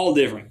are all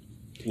different.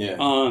 Yeah.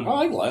 I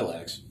like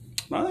lilacs.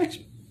 Lilacs.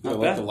 I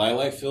like the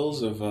lilac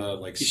fills of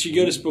like. You should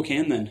go to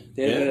Spokane then.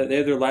 They have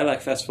their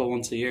lilac festival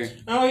once a year.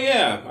 Oh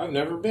yeah, I've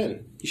never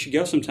been. You should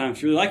go sometime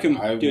if you really like them.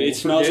 Dude, it forget.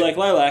 smells like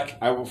lilac.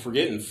 I will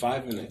forget in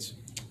 5 minutes.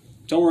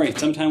 Don't worry.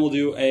 Sometime we'll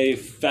do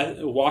a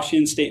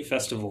Washington State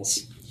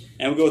festivals,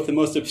 and we'll go with the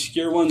most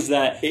obscure ones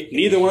that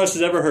neither one of us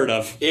has ever heard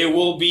of. It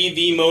will be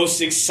the most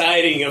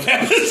exciting of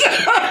episodes.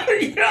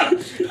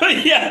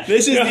 Yeah.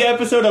 This is the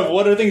episode of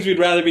what are things we'd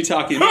rather be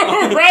talking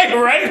about.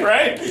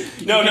 right.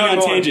 No,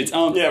 on tangents.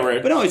 Yeah,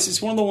 right. But no,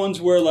 it's one of the ones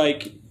where,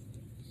 like,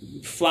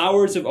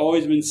 flowers have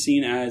always been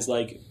seen as,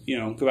 like, you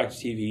know, go back to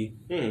TV,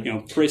 you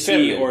know, prissy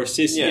Feminine. or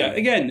sissy. Yeah. Yeah.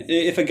 Again,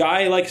 if a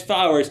guy likes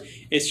flowers,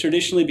 it's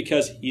traditionally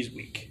because he's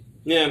weak.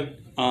 Yeah.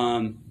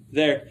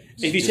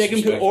 If you take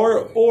them to,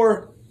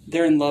 or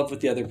they're in love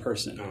with the other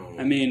person. Oh.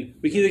 I mean,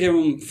 we can either give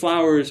them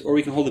flowers or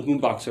we can hold a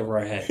boombox over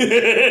our head.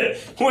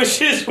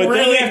 Which is But then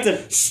really we have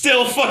to-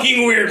 still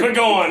fucking weird, but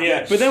go on,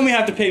 yeah. But then we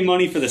have to pay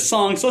money for the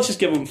song, so let's just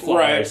give them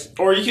flowers. Right.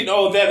 Or you can,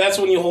 that's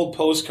when you hold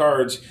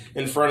postcards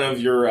in front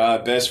of your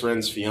best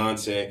friend's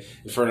fiance,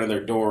 in front of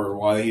their door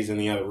while he's in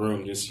the other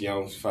room, just, you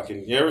know,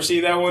 fucking, you ever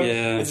see that one?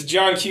 Yeah. It's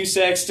John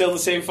Cusack, still the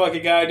same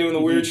fucking guy doing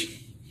the weird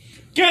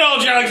Good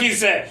old John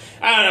Cusack.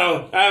 I don't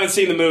know. I haven't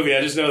seen the movie. I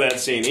just know that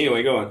scene.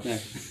 Anyway, go on. Yeah.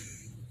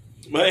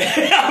 But,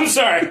 I'm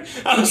sorry.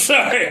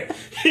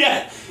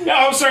 Yeah,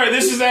 I'm sorry.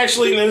 This is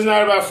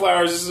not about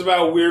flowers. This is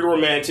about weird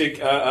romantic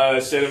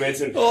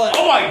sentiments. And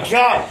oh my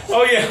god.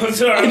 Oh yeah. I'm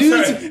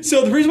sorry.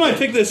 So the reason why I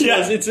picked this Yeah.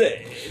 was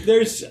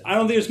I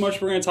don't think there's much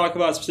we're going to talk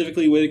about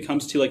specifically when it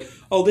comes to, like,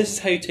 oh, this is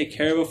how you take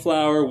care of a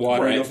flower,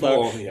 watering a flower.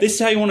 Well, yeah. This is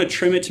how you want to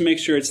trim it to make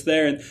sure it's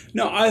there. And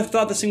no, I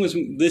thought this was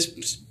going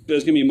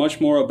to be much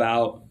more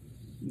about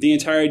the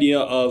entire idea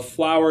of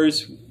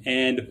flowers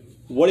and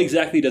what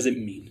exactly does it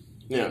mean.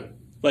 Yeah.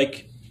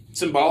 Like,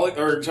 symbolic,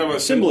 or talking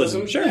about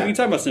symbolism. Sure, Yeah. we can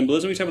talk about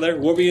symbolism. We can talk about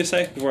that. What were you going to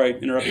say before I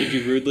interrupted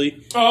you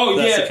rudely? Oh,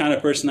 That's yeah. the kind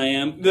of person I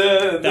am.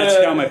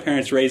 That's how my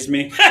parents raised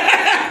me.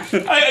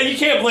 You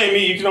can't blame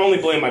me. You can only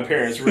blame my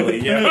parents, really.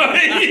 You know,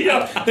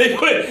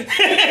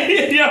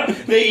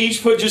 they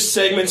each put just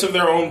segments of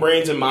their own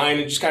brains in mine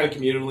and just kind of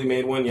commutatively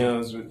made one.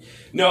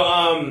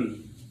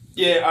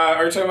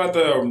 Are you talking about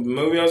the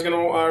movie I was going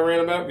to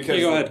rant about?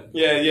 Because go ahead.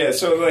 Yeah.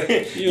 So,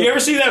 like, you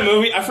ever see that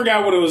movie? I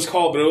forgot what it was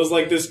called, but it was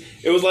like this.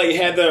 It was like it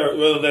had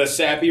the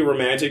sappy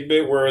romantic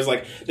bit where it was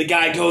like the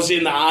guy goes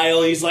in the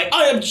aisle, he's like,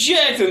 "I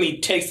object," and he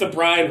takes the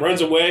bride,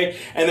 runs away,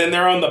 and then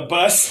they're on the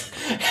bus,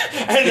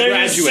 and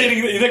they're just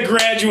sitting. The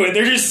graduate,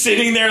 they're just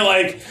sitting there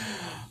like,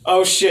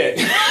 "Oh shit."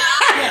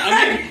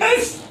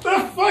 That's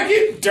the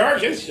fucking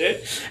darkest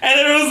shit. And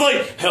then it was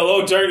like,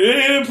 "Hello, Dark." It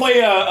didn't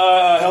play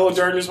 "Hello,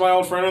 Darkness," my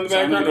old friend in the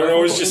background, or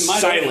it was just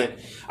silent.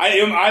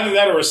 Either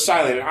that or it was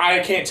silent. I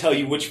can't tell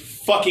you which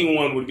fucking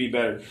one would be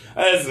better.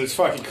 That's this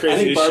fucking crazy. I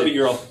think Barbie shit.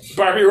 Girl.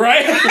 Barbie,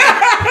 right?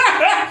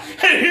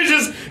 And it's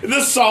just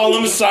the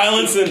solemn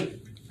silence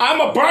and I'm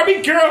a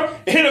Barbie girl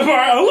in a bar.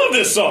 I love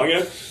this song. Yeah?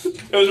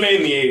 It was made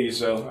in the 80s,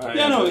 so...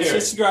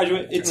 It's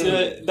Graduate. It's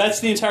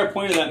that's the entire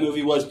point of that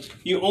movie was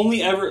you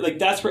only ever... Like,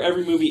 that's where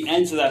every movie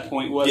ends at that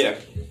point was... Yeah.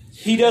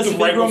 He does the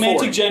Right big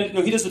romantic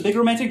before. he does the big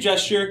romantic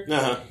gesture,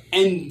 Uh-huh.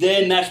 and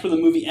then that's where the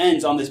movie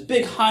ends on this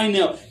big high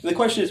note. And the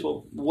question is,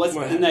 well, what's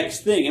the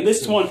next thing? And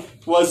this one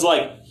was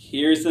like,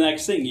 here's the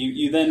next thing.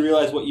 You then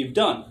realize what you've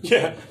done.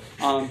 Yeah.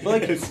 But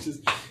like, it's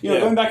just,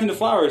 going back into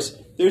flowers,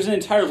 there's an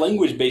entire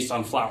language based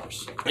on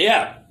flowers.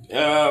 Yeah.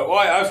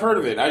 I've heard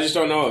of it. I just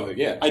don't know of it.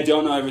 Yeah. I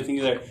don't know everything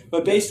there.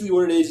 But basically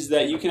what it is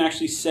that you can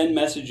actually send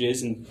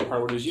messages, and part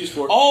of what it was used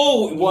for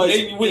was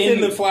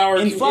within the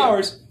flowers. In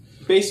flowers,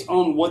 based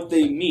on what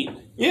they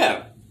mean.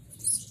 Yeah.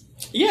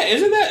 Yeah,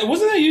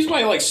 wasn't that used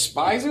by like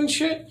spies and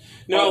shit?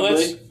 No,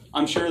 Probably.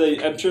 I'm sure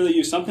they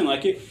use something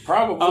like it.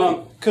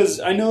 Probably. Because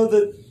I know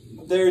that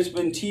there's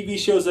been TV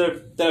shows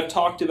that have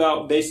talked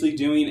about basically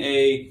doing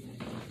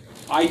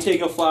I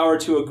take a flower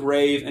to a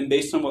grave, and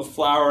based on what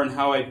flower and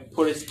how I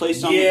put it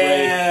placed on the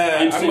grave,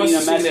 I'm I sending must a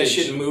have seen message. that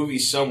shit in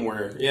movies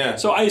somewhere. Yeah.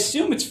 So I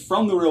assume it's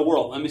from the real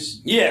world. I don't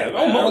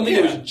think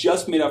it was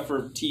just made up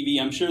for TV.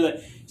 I'm sure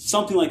that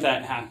something like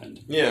that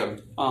happened. Yeah.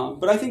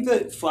 But I think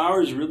that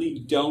flowers really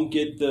don't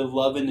get the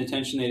love and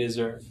attention they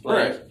deserve.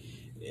 Right.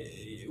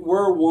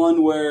 We're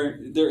one where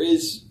there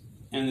is,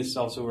 and this is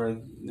also where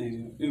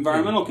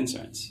environmental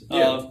concerns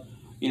of,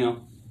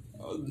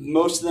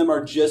 most of them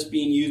are just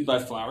being used by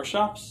flower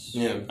shops.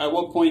 Yeah. At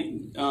what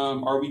point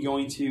are we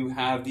going to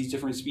have these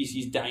different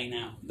species dying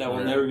out that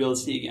we'll never be able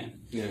to see again?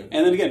 Yeah.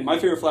 And then again, my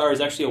favorite flower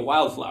is actually a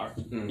wildflower.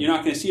 You're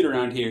not going to see it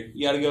around here.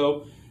 You got to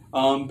go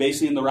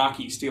basically in the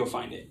Rockies to go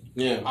find it.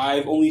 Yeah.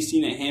 I've only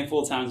seen it a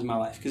handful of times in my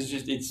life because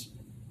it's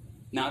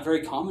not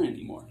very common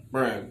anymore.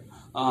 Right.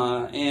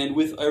 And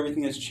with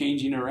everything that's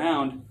changing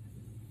around,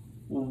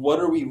 what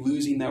are we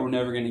losing that we're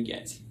never going to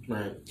get?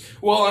 Right.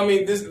 Well, I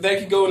mean, that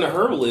could go into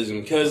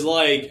herbalism because,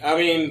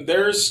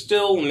 there's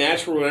still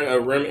natural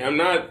remedy. I'm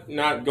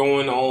not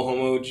going all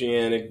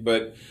homogenic,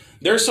 but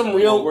there's some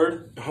real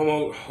word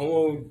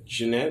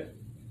homogenetic.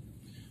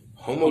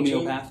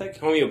 Homeopathic?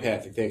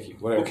 Homeopathic, thank you.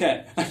 Whatever.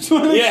 Okay. I just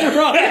want to make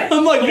sure.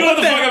 I'm like, you know what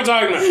the fuck I'm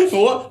talking about?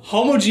 What?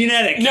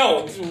 Homogenetic.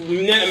 No,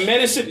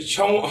 medicine,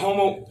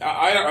 homogenetic.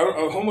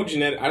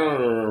 I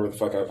don't remember what the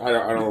fuck. I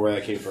don't know where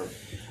that came from.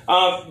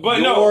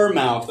 But Your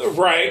mouth.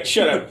 Right,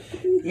 shut up.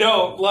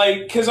 No,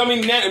 like, because I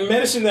mean,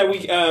 medicine that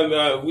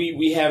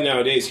we have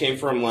nowadays came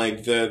from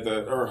like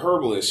the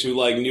herbalists who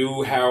like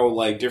knew how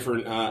like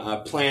different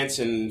plants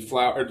and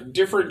flower,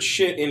 different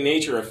shit in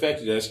nature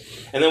affected us,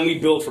 and then we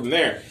built from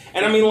there.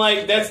 And I mean,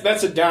 like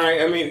that's a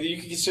dying. I mean, you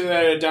can consider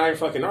that a dying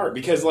fucking art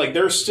because like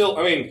there's still.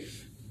 I mean,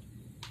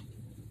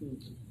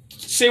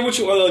 say what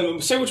you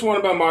want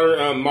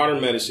about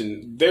modern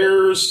medicine.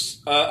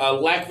 There's a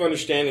lack of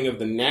understanding of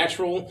the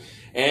natural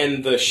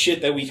and the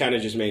shit that we kind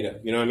of just made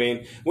up. You know what I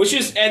mean? Which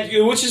is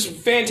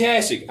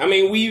fantastic. I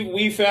mean,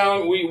 we've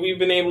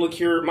been able to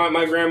cure.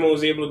 My grandma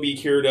was able to be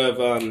cured of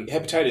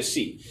hepatitis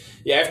C.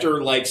 Yeah,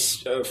 after like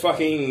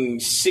fucking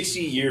 60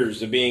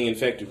 years of being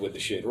infected with the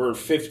shit, or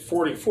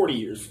 40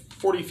 years.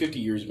 40, 50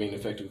 years of being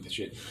infected with the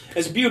shit.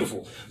 It's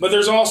beautiful. But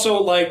there's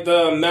also, like,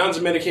 the mounds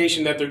of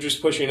medication that they're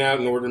just pushing out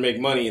in order to make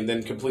money and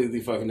then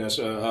completely fucking us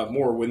up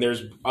more when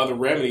there's other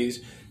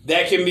remedies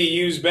that can be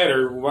used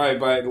better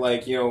by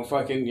like, you know,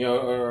 fucking, you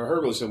know,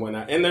 herbalists and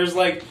whatnot. And there's,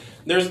 like,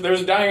 there's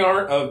a dying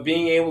art of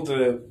being able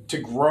to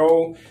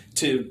grow,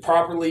 to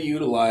properly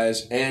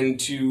utilize, and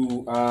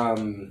to,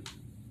 grow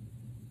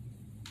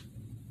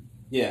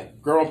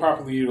and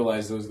properly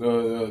utilize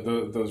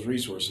those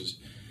resources.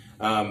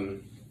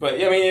 But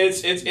yeah, I mean,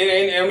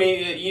 I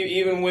mean,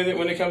 even when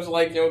it comes to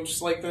like, you know,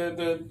 just like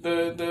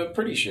the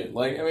pretty shit.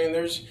 Like, I mean,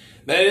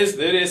 that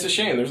is a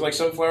shame. There's like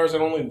some flowers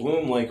that only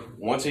bloom like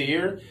once a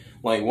year,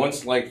 like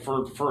once like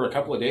for a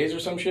couple of days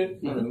or some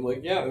shit. Mm-hmm. Or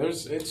like, yeah,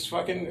 it's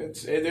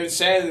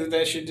sad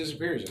that shit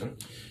disappears. You know,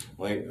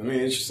 like, I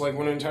mean, it's just like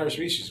when an entire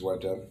species is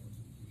wiped out.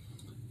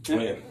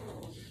 Yeah.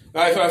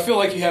 I feel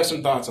like you have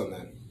some thoughts on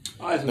that.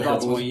 I have some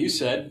thoughts on what you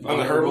said on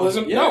the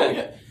herbalism. Yeah. No,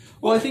 yeah.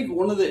 Well, I think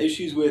one of the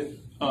issues with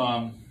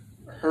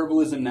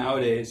herbalism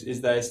nowadays is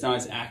that it's not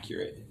as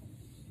accurate.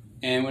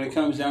 And when it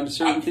comes down to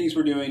certain things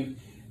we're doing,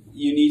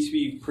 you need to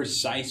be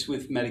precise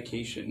with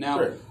medication.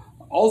 Now,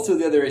 also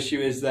the other issue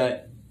is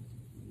that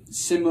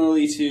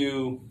similarly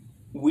to,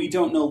 we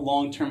don't know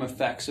long-term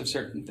effects of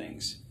certain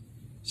things.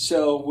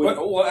 So, we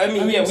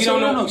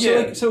don't know.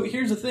 So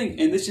here's the thing,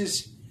 and this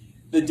is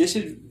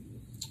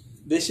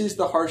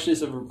the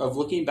harshness of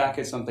looking back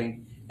at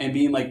something and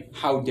being like,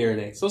 how dare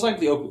they? So it's like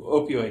the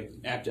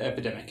opioid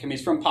epidemic. I mean,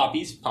 it's from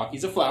poppies.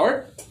 Poppy's a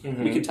flower.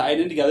 Mm-hmm. We can tie it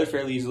in together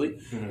fairly easily.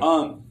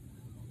 Mm-hmm.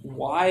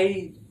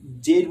 Why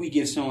did we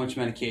give so much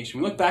medication?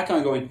 We look back on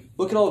it going,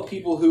 look at all the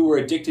people who were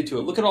addicted to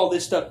it. Look at all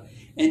this stuff.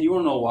 And you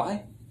want to know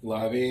why?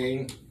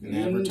 Lobbying and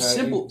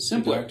advertising.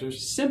 Simpler.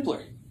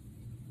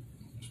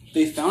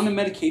 They found a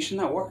medication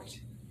that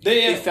worked.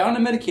 They found a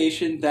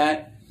medication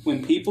that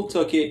when people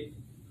took it,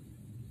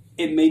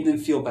 it made them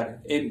feel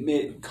better.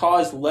 It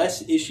caused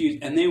less issues,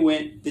 and they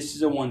went, this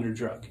is a wonder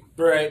drug.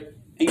 Right.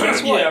 And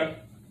guess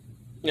what?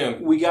 Yeah.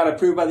 We got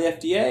approved by the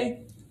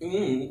FDA.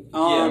 Mm-hmm.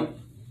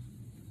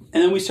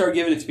 And then we started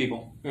giving it to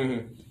people.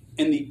 Mm-hmm.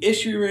 And the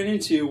issue we ran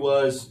into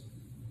was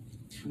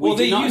we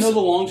did not know the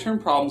long-term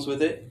problems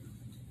with it.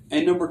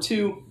 And number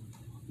two,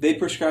 they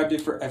prescribed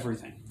it for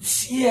everything.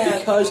 Yeah.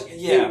 Because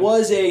it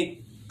was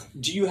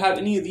do you have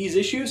any of these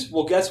issues?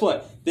 Well, guess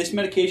what? This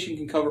medication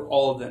can cover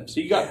all of them. So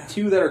you got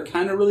two that are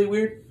kind of really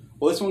weird.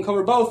 Well, this one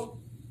cover both.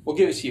 We'll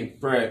give it to you.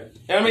 Right.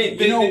 I mean,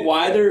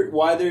 why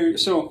they're.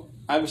 So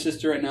I have a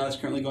sister right now that's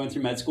currently going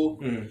through med school.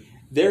 Mm-hmm.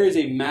 There is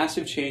a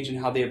massive change in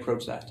how they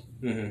approach that.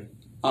 Mm-hmm.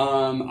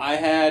 I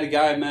had a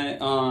guy I met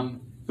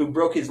who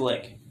broke his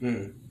leg.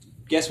 Mm-hmm.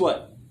 Guess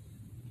what?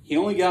 He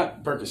only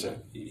got Percocet.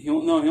 He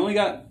only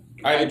got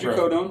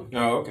hydrocodone.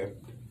 Oh, okay.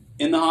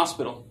 In the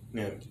hospital.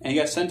 Yeah. And he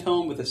got sent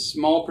home with a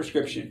small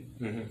prescription.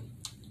 Mm-hmm.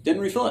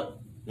 Didn't refill it.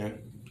 Yeah.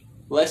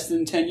 Less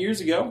than 10 years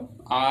ago,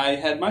 I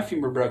had my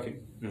femur broken.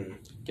 Mm-hmm.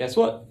 Guess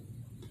what?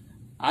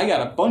 I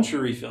got a bunch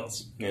of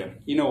refills. Yeah.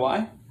 You know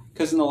why?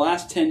 Because in the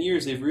last 10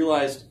 years, they've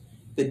realized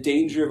the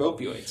danger of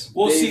opioids.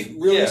 Well,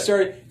 they've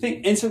started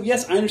thinking. And so,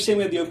 yes, I understand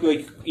we have the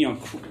opioid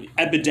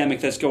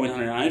epidemic that's going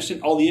on, and I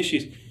understand all the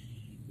issues.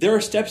 There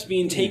are steps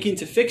being taken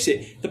to fix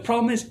it. The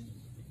problem is,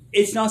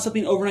 it's not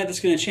something overnight that's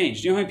going to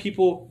change. Do you know how many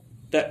people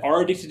that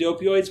are addicted to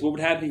opioids, what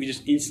would happen if you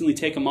just instantly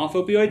take them off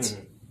opioids?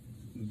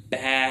 Mm-hmm.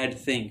 Bad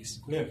things.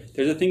 Yeah.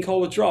 There's a thing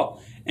called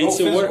withdrawal. And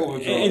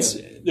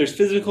there's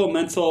physical,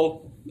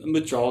 mental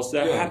withdrawals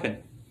that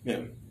happen.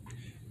 Yeah.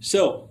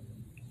 So,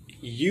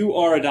 you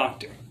are a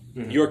doctor.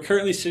 Mm-hmm. You're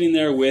currently sitting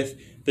there with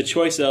the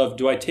choice of,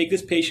 do I take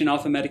this patient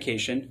off a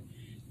medication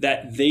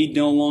that they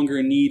no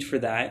longer need for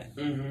that,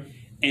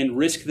 and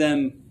risk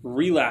them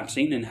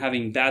relapsing and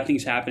having bad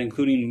things happen,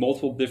 including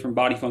multiple different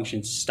body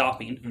functions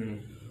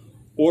stopping,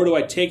 or do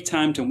I take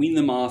time to wean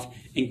them off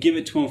and give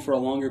it to them for a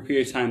longer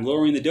period of time,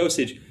 lowering the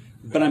dosage,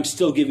 but I'm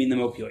still giving them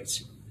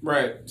opioids?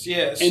 Right.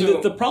 Yeah.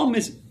 And the problem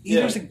is,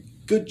 either's a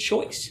good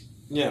choice.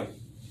 Yeah.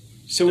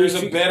 So there's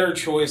a better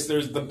choice.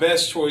 There's the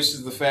best choice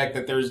is the fact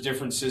that there's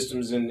different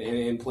systems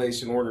in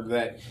place in order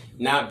that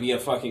not be a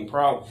fucking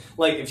problem.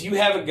 Like, if you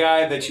have a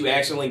guy that you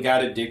accidentally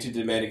got addicted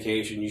to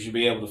medication, you should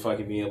be able to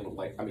fucking be able to,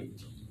 like, I mean,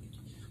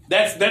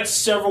 That's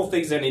several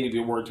things that need to be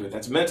worked with.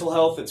 That's mental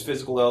health. That's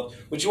physical health.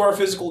 Which you are a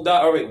physical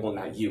doctor. Well,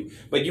 not you,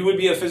 but you would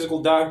be a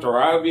physical doctor,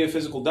 or I would be a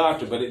physical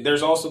doctor. But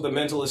there's also the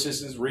mental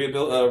assistance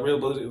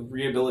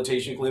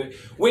rehabilitation clinic.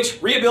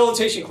 Which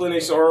rehabilitation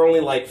clinics are only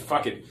like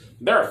fucking.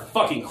 They're a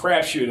fucking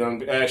crapshoot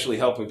on actually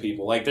helping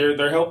people. Like they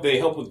help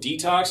with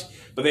detox,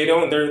 but they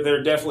don't.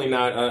 They're definitely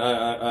not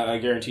a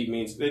guaranteed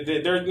means.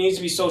 There needs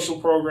to be social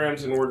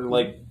programs in order to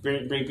like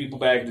bring people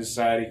back into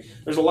society.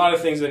 There's a lot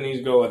of things that need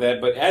to go with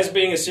that. But as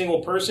being a single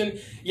person,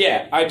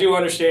 yeah, I do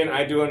understand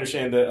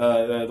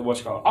the what's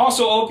it called.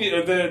 Also,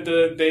 opiate.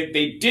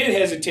 They did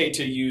hesitate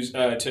to use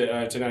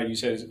to not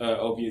use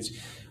opiates,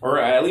 or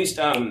at least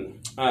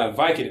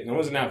Vicodin. No, it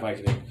was not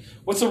Vicodin.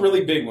 What's the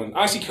really big one?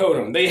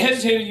 Oxycodone. They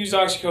hesitated to use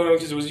oxycodone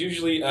because it was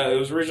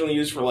originally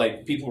used for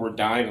like people who were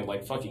dying of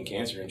like fucking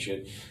cancer and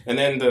shit. And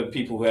then the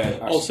people who had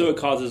also it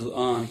causes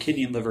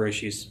kidney and liver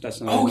issues.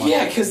 That's another one.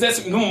 Yeah, because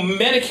that's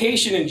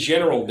medication in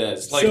general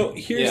does. Like,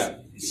 it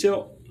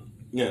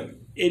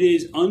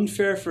is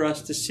unfair for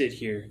us to sit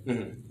here,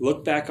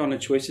 look back on the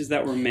choices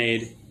that were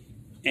made,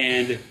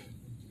 and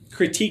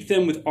critique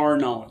them with our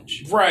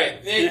knowledge. Right.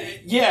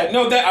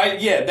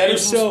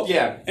 So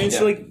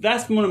like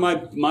that's one of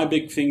my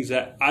big things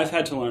that I've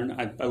had to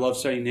learn. I love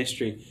studying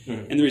history,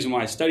 and the reason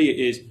why I study it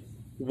is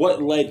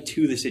what led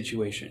to the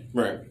situation.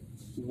 Right.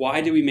 Why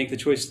did we make the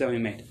choices that we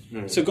made?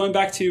 So going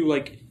back to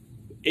like,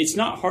 it's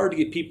not hard to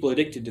get people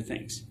addicted to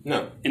things.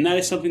 No. And that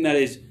is something that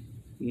is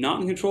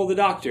not in control of the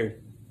doctor.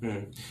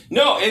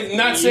 No,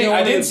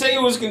 I didn't say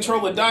it was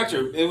control the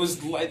doctor. It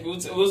was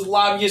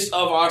lobbyists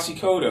of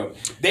oxycodone.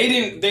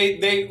 They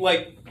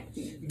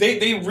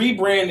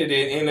rebranded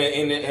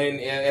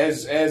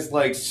it as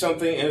like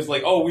something as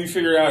like, oh, we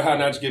figured out how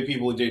not to get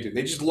people addicted.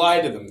 They just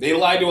lied to them. They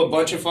lied to a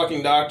bunch of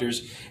fucking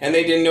doctors, and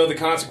they didn't know the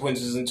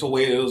consequences until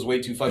it was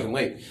way too fucking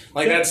late.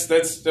 Like that's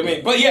I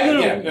mean, but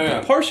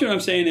yeah. Partially what I'm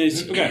saying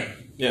is okay.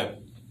 Yeah.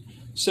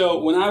 So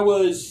when I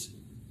was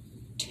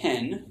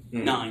 9,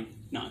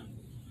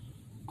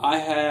 I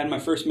had my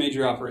first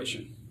major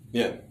operation.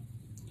 Yeah.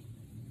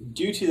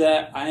 Due to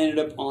that, I ended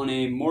up on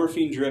a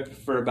morphine drip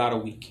for about a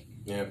week.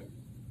 Yeah.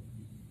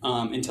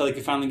 Until I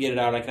could finally get it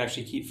out, I could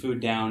actually keep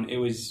food down.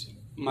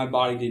 My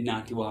body did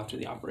not do well after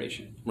the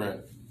operation.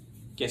 Right.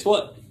 Guess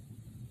what?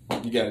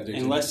 You got addicted.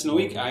 In less than a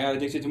week, I got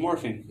addicted to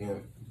morphine. Yeah,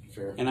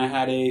 fair. And I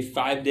had a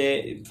 5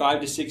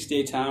 to 6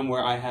 day time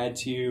where I had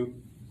to,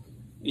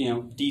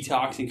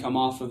 detox and come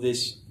off of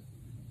this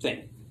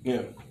thing.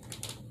 Yeah.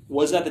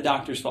 Was that the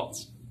doctor's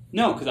fault?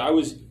 No, because I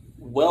was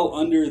well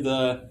under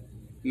the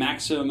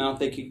maximum amount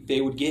they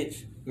would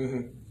give.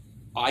 Mm-hmm.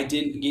 I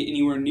didn't get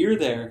anywhere near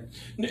there.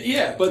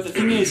 Yeah. But the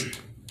thing is,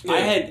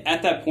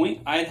 at that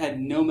point, I had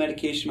no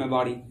medication in my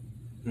body,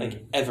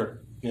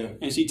 ever. Yeah.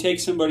 And so you take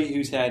somebody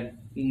who's had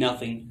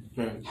nothing,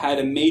 right. had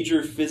a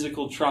major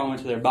physical trauma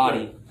to their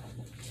body,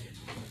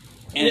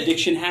 and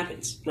addiction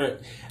happens. Right.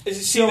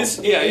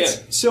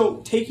 So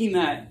taking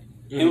that,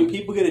 and when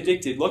people get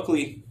addicted,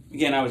 luckily,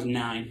 again, I was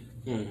 9.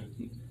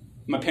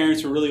 My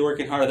parents were really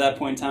working hard at that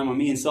point in time on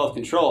me in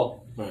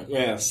self-control. Right.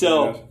 Yeah.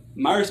 So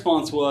my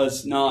response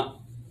was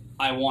not,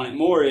 I want it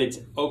more. It's,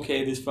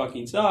 okay, this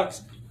fucking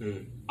sucks.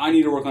 I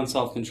need to work on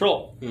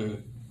self-control.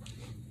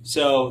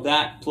 So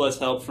that plus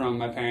help from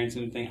my parents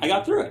and everything, I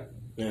got through it.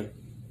 Yeah.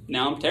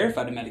 Now I'm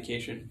terrified of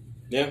medication.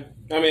 Yeah.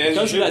 I mean,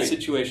 because of that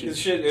situation. It's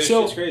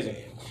shit's crazy.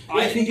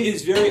 I think it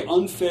is very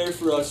unfair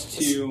for us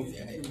to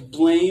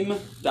blame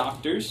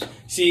doctors.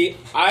 See,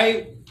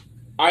 I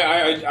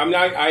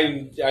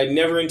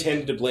never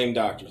intended to blame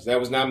doctors. That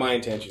was not my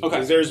intention. Okay.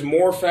 Because there's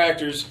more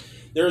factors.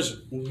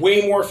 There's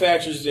way more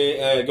factors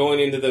going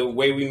into the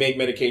way we make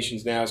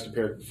medications now as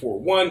compared to before.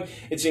 One,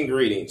 it's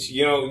ingredients.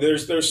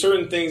 There's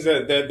certain things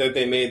that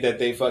they made that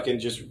they fucking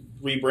just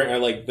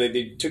rebrand. Like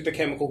they took the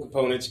chemical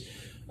components,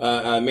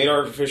 made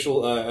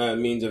artificial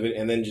means of it,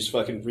 and then just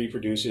fucking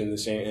reproduce it in the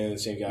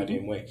same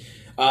goddamn way.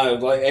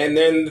 And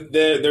then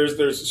there's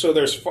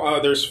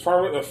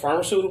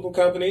pharmaceutical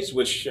companies,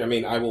 which I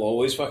mean I will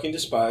always fucking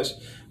despise,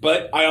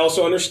 but I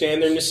also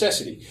understand their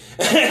necessity.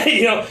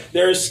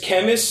 There's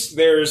chemists,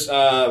 there's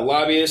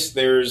lobbyists,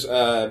 there's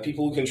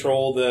people who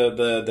control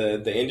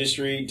the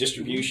industry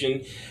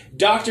distribution,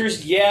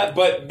 doctors,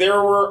 but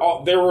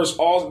there's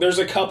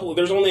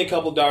only a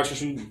couple doctors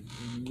who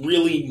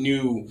really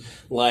knew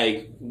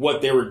like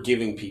what they were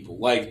giving people,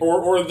 like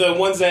or the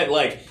ones that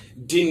like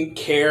didn't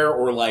care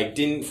or like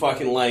didn't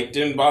bother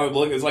to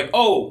look. It's like,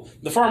 oh,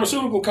 the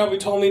pharmaceutical company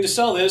told me to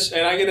sell this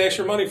and I get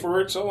extra money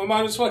for it, so I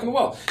might as fucking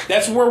well.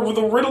 That's where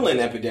the Ritalin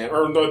epidemic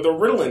or the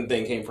Ritalin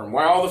thing came from.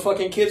 Why all the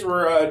fucking kids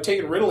were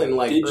taking Ritalin.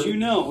 Like, did you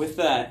know with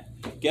that?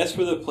 Guess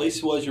where the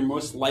place was you're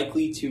most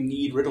likely to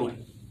need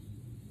Ritalin?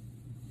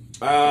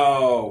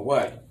 Oh,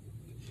 what?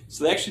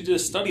 So they actually did a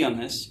study on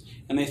this,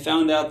 and they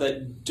found out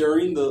that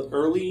during the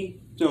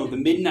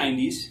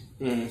mid-90s,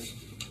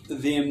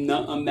 the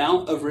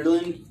amount of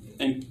Ritalin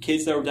and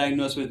kids that were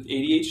diagnosed with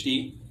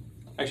ADHD,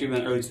 actually in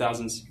the early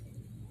 2000s,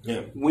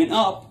 went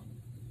up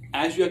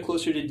as you got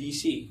closer to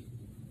DC.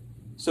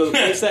 So the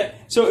place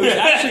so it was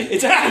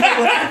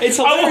it's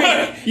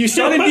hilarious. You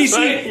start in DC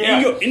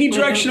and you go any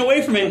direction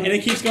away from it, and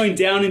it keeps going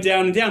down and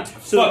down and down.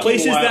 So the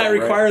places that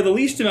require the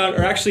least amount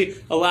are actually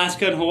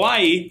Alaska and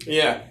Hawaii.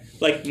 Yeah.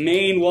 Like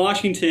Maine,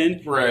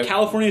 Washington. Right.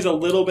 California is a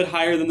little bit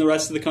higher than the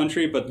rest of the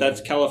country, but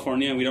that's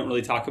California, and we don't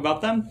really talk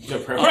about them.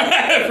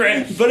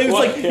 Right. But it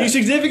was you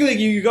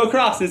significantly, you go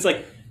across, and it's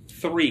like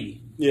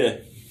 3,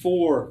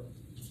 4,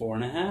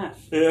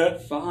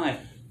 4.5, 5.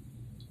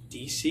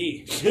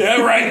 DC.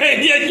 Yeah,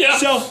 right. Yeah.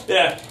 So,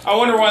 I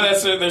wonder why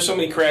there's so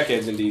many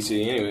crackheads in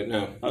DC. Anyway,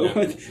 no.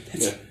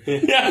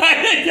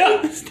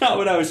 That's not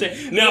what I was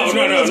saying. No.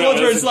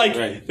 Where it's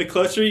like, the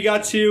closer you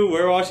got to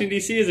where Washington,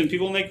 D.C. is and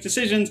people make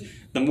decisions,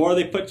 the more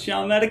they put you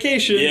on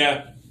medication.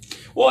 Yeah.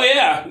 Well,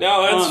 yeah.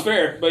 No, that's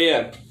fair. But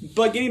yeah.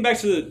 But getting back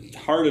to the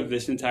heart of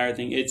this entire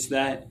thing, it's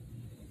that,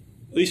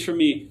 at least for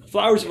me,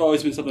 flowers have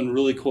always been something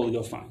really cool to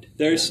go find.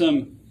 There's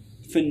some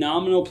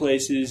phenomenal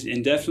places,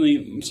 and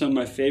definitely some of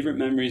my favorite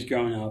memories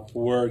growing up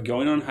were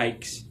going on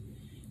hikes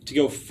to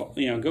go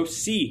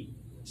see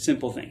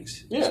simple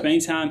things. Yeah. Spending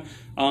time.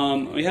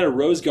 We had a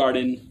rose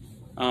garden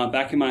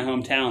back in my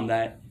hometown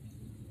that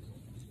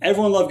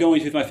everyone loved going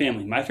to with my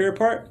family. My favorite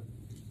part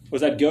was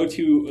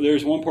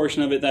there's one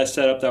portion of it that's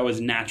set up that was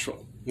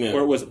natural,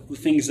 where it was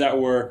things that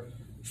were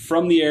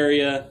from the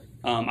area.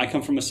 I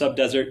come from a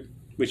sub-desert,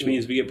 which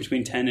means we get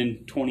between 10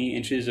 and 20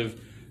 inches of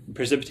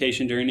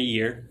precipitation during a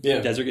year. Yeah.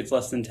 The desert gets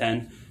less than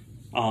 10.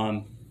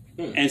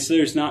 And so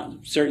there's not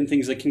certain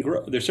things that can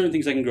grow. There's certain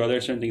things that can grow. There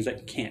are certain things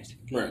that can't.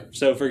 Right.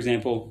 So, for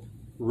example,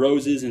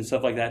 roses and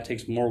stuff like that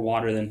takes more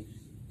water than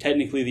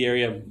technically the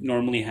area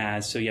normally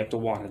has, so you have to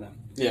water them.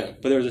 Yeah.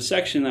 But there was a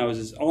section that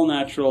was all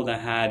natural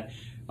that had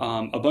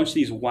a bunch of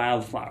these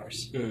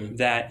wildflowers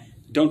that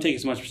don't take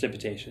as much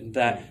precipitation,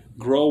 that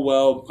grow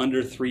well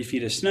under 3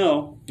 feet of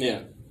snow. Yeah.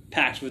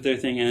 Packed with their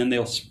thing, and then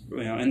they'll,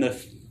 in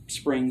the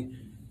spring,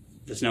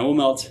 the snow will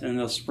melt, and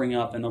they'll spring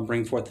up, and they'll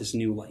bring forth this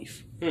new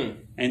life.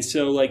 And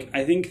so,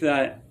 I think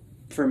that,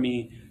 for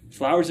me,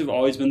 flowers have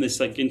always been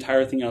this,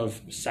 entire thing of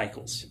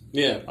cycles.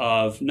 Yeah.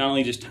 Of not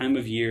only just time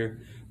of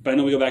year, but I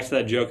know we go back to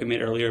that joke I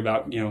made earlier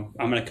about, I'm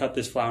going to cut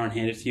this flower and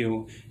hand it to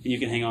you, and you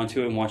can hang on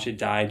to it and watch it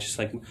die. Just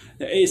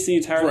it's the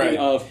entire thing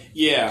of...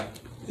 Yeah.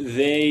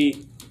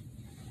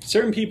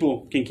 Certain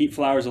people can keep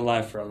flowers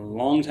alive for a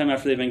long time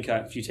after they've been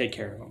cut if you take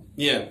care of them.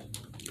 Yeah.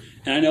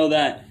 And I know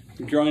that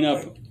growing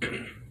up,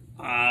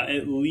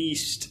 at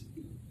least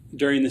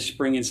during the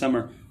spring and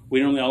summer,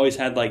 we normally always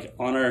had,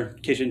 on our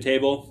kitchen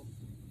table,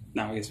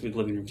 I guess the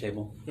living room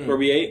table, where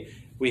we ate,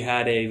 we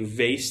had a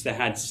vase that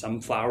had some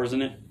flowers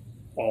in it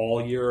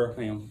all year,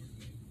 at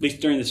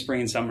least during the spring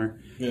and summer.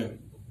 Yeah.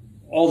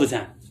 All the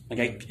time.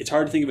 It's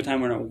hard to think of a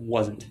time when it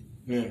wasn't.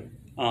 Yeah.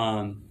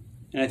 And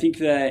I think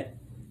that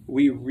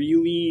we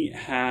really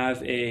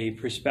have a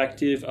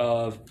perspective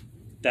of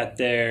that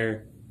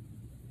they're...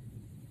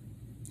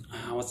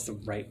 what's the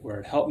right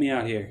word? Help me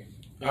out here.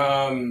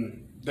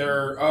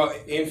 They're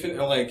infant,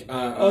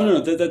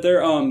 that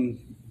they're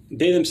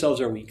they themselves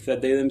are weak.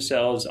 That they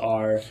themselves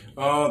are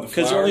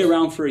because they're only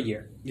around for a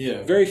year.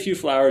 Yeah, very few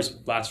flowers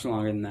last for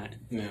longer than that.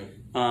 Yeah,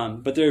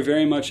 but they're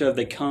very much of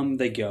they come,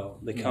 they go,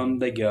 they come,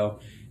 they go,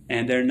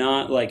 and they're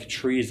not like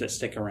trees that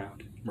stick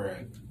around.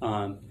 Right.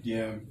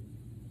 Yeah.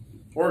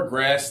 Or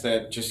grass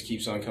that just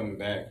keeps on coming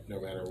back no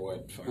matter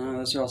what.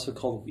 Those are also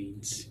called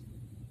weeds.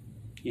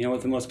 You know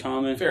what the most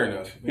common? Fair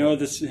enough. You know what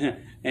this...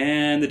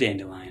 And the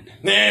dandelion.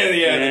 Yeah,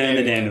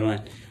 the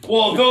dandelion.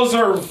 Well, those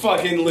are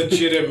fucking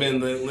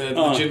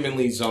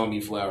legitimately zombie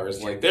flowers.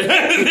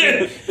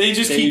 They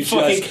just keep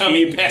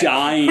coming back.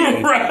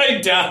 Dying.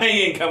 Right,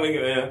 dying and coming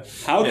back.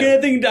 How can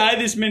a thing die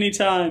this many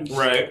times?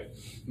 Right.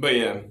 But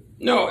yeah.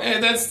 No,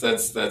 and that's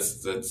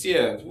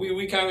yeah.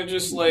 We kind of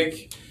just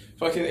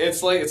fucking...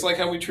 It's like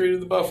how we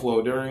treated the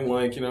buffalo during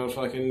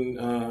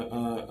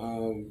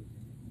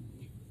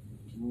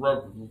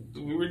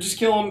we would just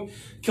kill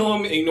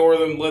them, ignore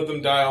them, let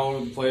them die all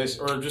over the place,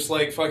 or just we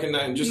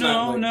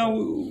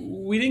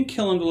didn't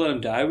kill them to let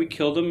them die. We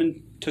killed them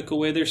and took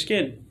away their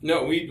skin.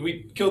 No,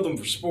 we killed them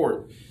for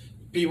sport.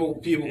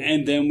 People,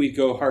 and then we'd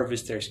go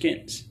harvest their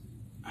skins.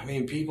 I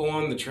mean, people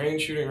on the train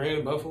shooting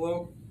random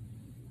buffalo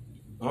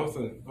off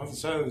the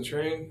side of the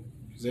train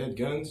because they had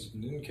guns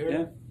and didn't care.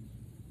 Yeah.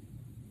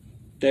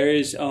 There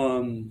is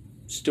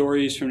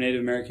stories from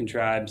Native American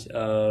tribes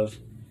of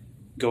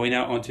going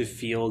out onto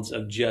fields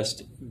of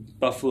just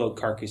buffalo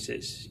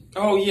carcasses.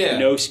 Oh, yeah.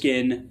 No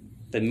skin.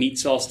 The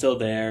meat's all still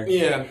there.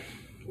 Yeah.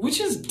 Which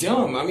is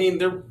dumb. I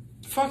mean,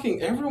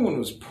 everyone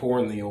was poor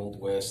in the Old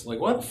West.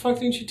 Why the fuck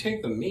didn't you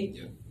take the meat,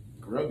 you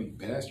grubby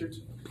bastards?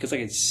 Because I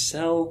could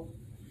sell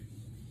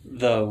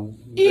the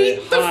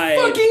hide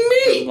fucking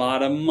meat! For a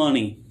lot of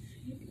money.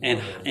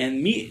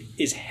 And meat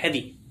is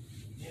heavy.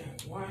 Yeah,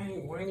 why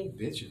any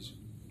bitches?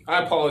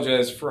 I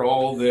apologize for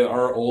all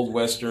our old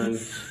Western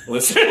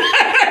listeners.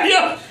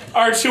 Yeah,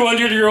 our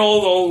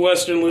 200-year-old old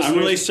Western listeners. I'm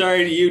really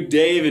sorry to you,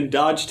 Dave, in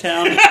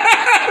Dodgetown.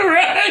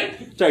 Right.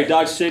 Sorry,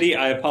 Dodge City.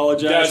 I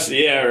apologize.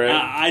 Yeah, right.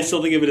 I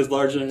still think of it as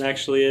larger than it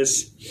actually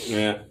is.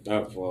 Yeah.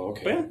 Oh, well,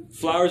 okay. But yeah,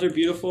 flowers are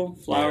beautiful.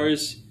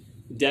 Flowers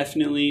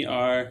definitely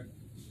are,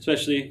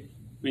 especially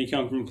when you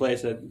come from a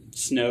place that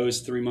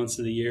snows 3 months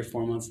of the year,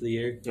 4 months of the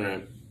year.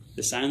 Right.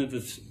 The sign that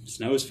the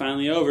snow is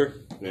finally over.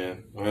 Yeah.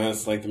 Well,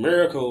 it's like the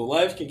miracle of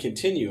life can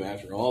continue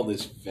after all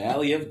this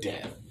valley of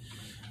death.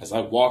 As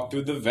I walk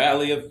through the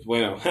valley of...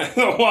 Well,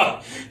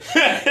 I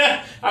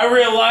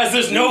realize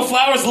there's no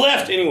flowers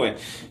left. Anyway,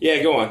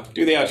 yeah, go on.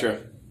 Do the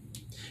outro.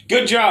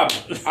 Good job.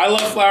 I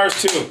love flowers,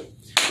 too.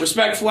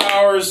 Respect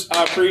flowers.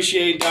 I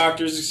appreciate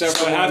doctors, except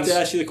for I have to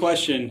ask you the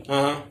question.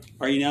 Uh-huh.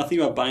 Are you now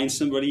thinking about buying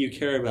somebody you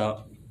care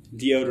about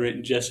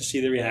deodorant just to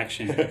see the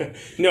reaction?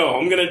 No,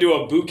 I'm going to do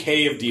a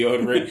bouquet of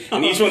deodorant,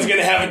 and each one's going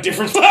to have a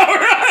different flower.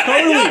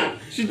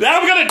 Totally.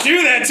 I'm going to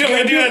do that, too. I'm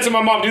going to do that to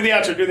my mom. Do the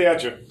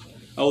outro.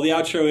 Oh, the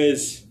outro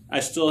is... I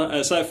saw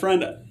that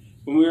friend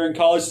when we were in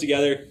college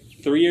together,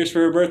 3 years for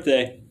her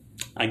birthday.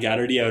 I got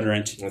her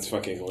deodorant. That's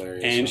fucking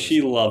hilarious. And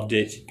she loved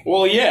it.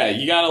 Well, yeah,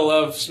 you gotta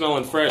love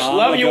smelling fresh.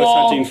 Love you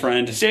all. Hunting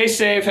friend. Stay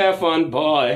safe, have fun, bye.